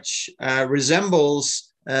very much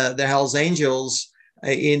resembles the Hells Angels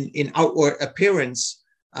in outward appearance.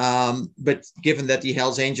 But given that the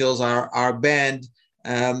Hells Angels are banned,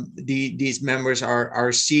 these members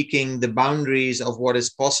are seeking the boundaries of what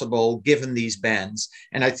is possible given these bans.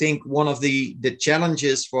 And I think one of the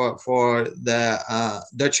challenges for the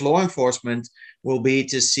Dutch law enforcement will be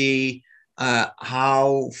to see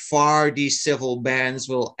how far these civil bans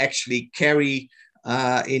will actually carry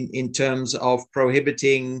in terms of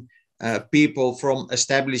prohibiting people from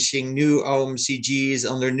establishing new OMCGs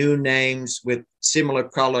under new names with similar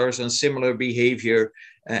colors and similar behavior,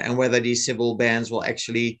 and whether these civil bans will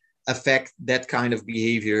actually affect that kind of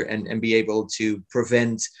behavior and be able to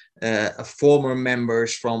prevent former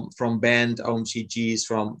members from banned OMCGs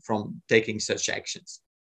from taking such actions.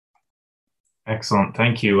 Excellent,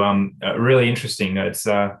 thank you. Really interesting. It's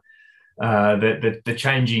the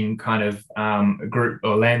changing kind of group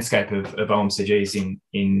or landscape of OMCGs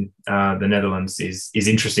in the Netherlands is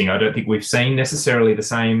interesting. I don't think we've seen necessarily the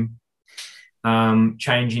same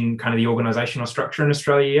change in kind of the organizational structure in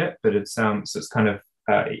Australia yet, but it's so it's kind of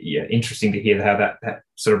interesting to hear how that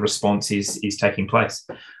sort of response is taking place.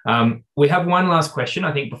 We have one last question,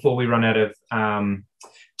 I think, before we run out of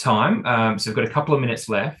time. So we've got a couple of minutes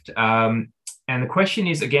left. And the question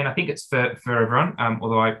is, again, I think it's for everyone,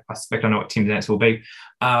 although I suspect I know what Tim's answer will be,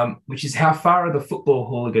 which is how far are the football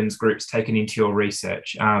hooligans groups taken into your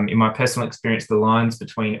research? In my personal experience, the lines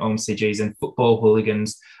between OMCGs and football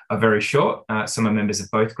hooligans are very short. Some are members of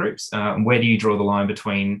both groups. Where do you draw the line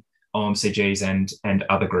between OMCGs and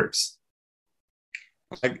other groups?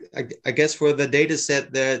 I guess for the data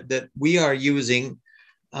set that we are using,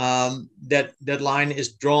 that line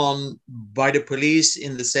is drawn by the police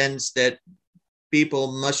in the sense that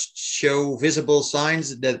people must show visible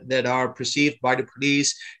signs that are perceived by the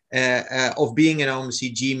police of being an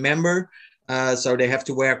OMCG member. So they have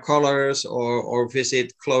to wear collars or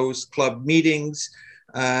visit closed club meetings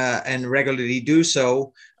and regularly do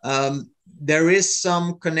so. There is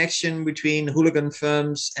some connection between hooligan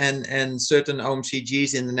firms and certain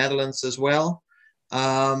OMCGs in the Netherlands as well.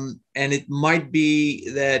 And it might be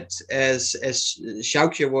that as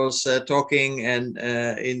Sjoukje was talking and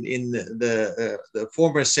in the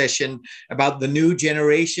former session about the new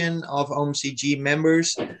generation of OMCG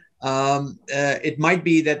members, it might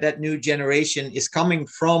be that new generation is coming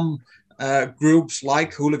from groups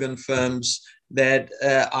like hooligan firms that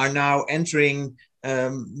are now entering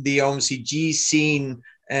the OMCG scene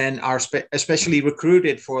and are especially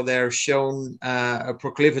recruited for their shown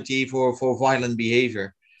proclivity for violent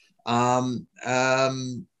behavior.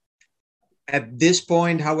 At this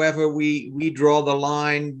point, however, we draw the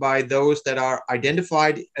line by those that are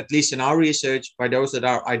identified, at least in our research, by those that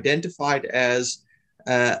are identified as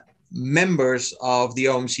members of the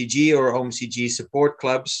OMCG or OMCG support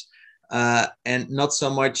clubs, and not so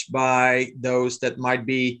much by those that might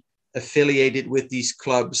be affiliated with these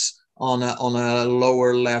clubs on a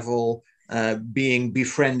lower level, being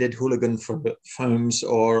befriended hooligan firms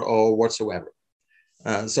or whatsoever.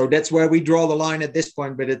 So that's where we draw the line at this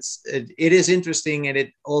point. But it is interesting, and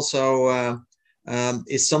it also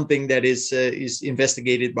is something that is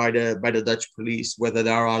investigated by the Dutch police, whether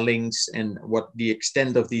there are links and what the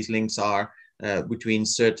extent of these links are between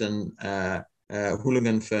certain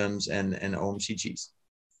hooligan firms and OMCGs.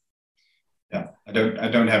 Yeah, I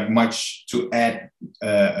don't have much to add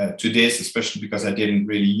to this, especially because I didn't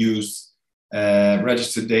really use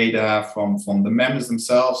registered data from the members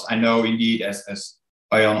themselves. I know indeed, as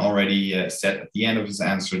Arjan already said at the end of his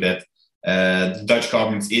answer, that the Dutch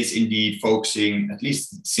government is indeed focusing, at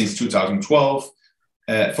least since 2012,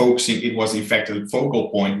 it was in fact a focal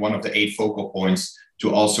point, one of the 8 focal points,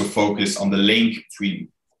 to also focus on the link between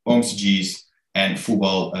OMCGs and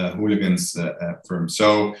football hooligans firms.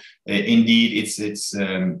 So indeed, it's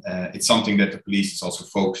something that the police is also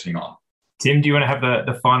focusing on. Tim, do you want to have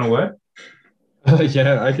the final word?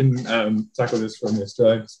 Yeah, I can tackle this from the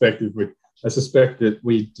Australian perspective. I suspect that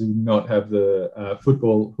we do not have the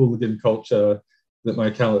football hooligan culture that my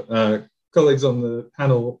colleagues on the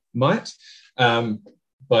panel might.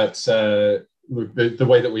 But look, the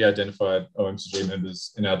way that we identified OMCG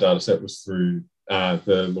members in our data set was through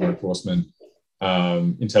the law enforcement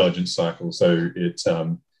intelligence cycle. So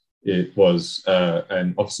it was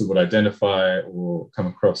an officer would identify or come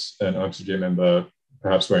across an OMCG member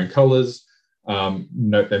perhaps wearing colours,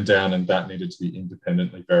 note them down, and that needed to be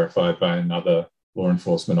independently verified by another law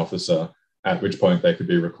enforcement officer, at which point they could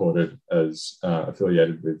be recorded as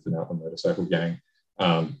affiliated with an outlaw motorcycle gang.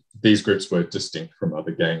 These groups were distinct from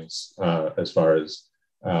other gangs as far as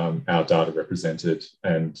our data represented.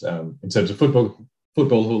 And in terms of football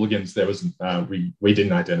hooligans, there was we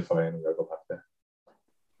didn't identify any overlap there.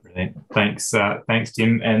 Brilliant. Thanks,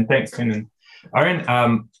 Tim, and thanks, Tim and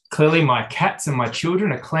Arjan. Clearly, my cats and my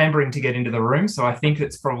children are clambering to get into the room, so I think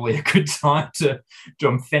it's probably a good time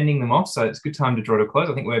I'm fending them off. So it's a good time to draw to a close.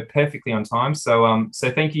 I think we're perfectly on time. So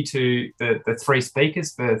thank you to the 3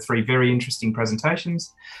 speakers for 3 very interesting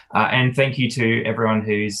presentations, and thank you to everyone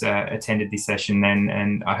who's attended this session.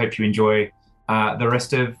 And I hope you enjoy the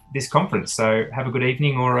rest of this conference. So have a good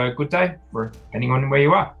evening or a good day, depending on where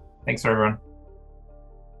you are. Thanks, everyone.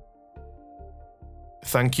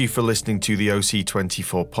 Thank you for listening to the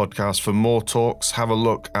OC24 podcast. For more talks, have a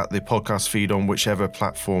look at the podcast feed on whichever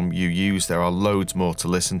platform you use. There are loads more to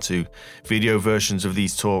listen to. Video versions of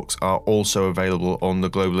these talks are also available on the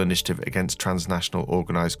Global Initiative Against Transnational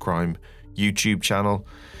Organised Crime YouTube channel.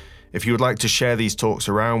 If you would like to share these talks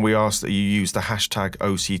around, we ask that you use the hashtag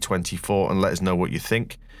OC24 and let us know what you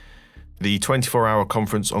think. The 24-hour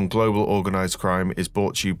conference on global organised crime is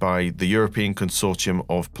brought to you by the European Consortium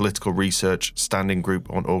of Political Research Standing Group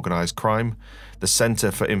on Organised Crime, the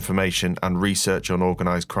Centre for Information and Research on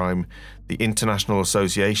Organised Crime, the International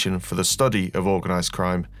Association for the Study of Organised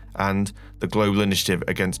Crime, and the Global Initiative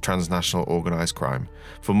Against Transnational Organised Crime.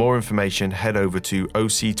 For more information, head over to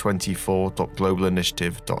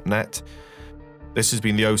oc24.globalinitiative.net. This has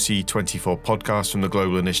been the OC24 podcast from the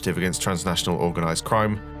Global Initiative Against Transnational Organised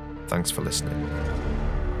Crime. Thanks for listening.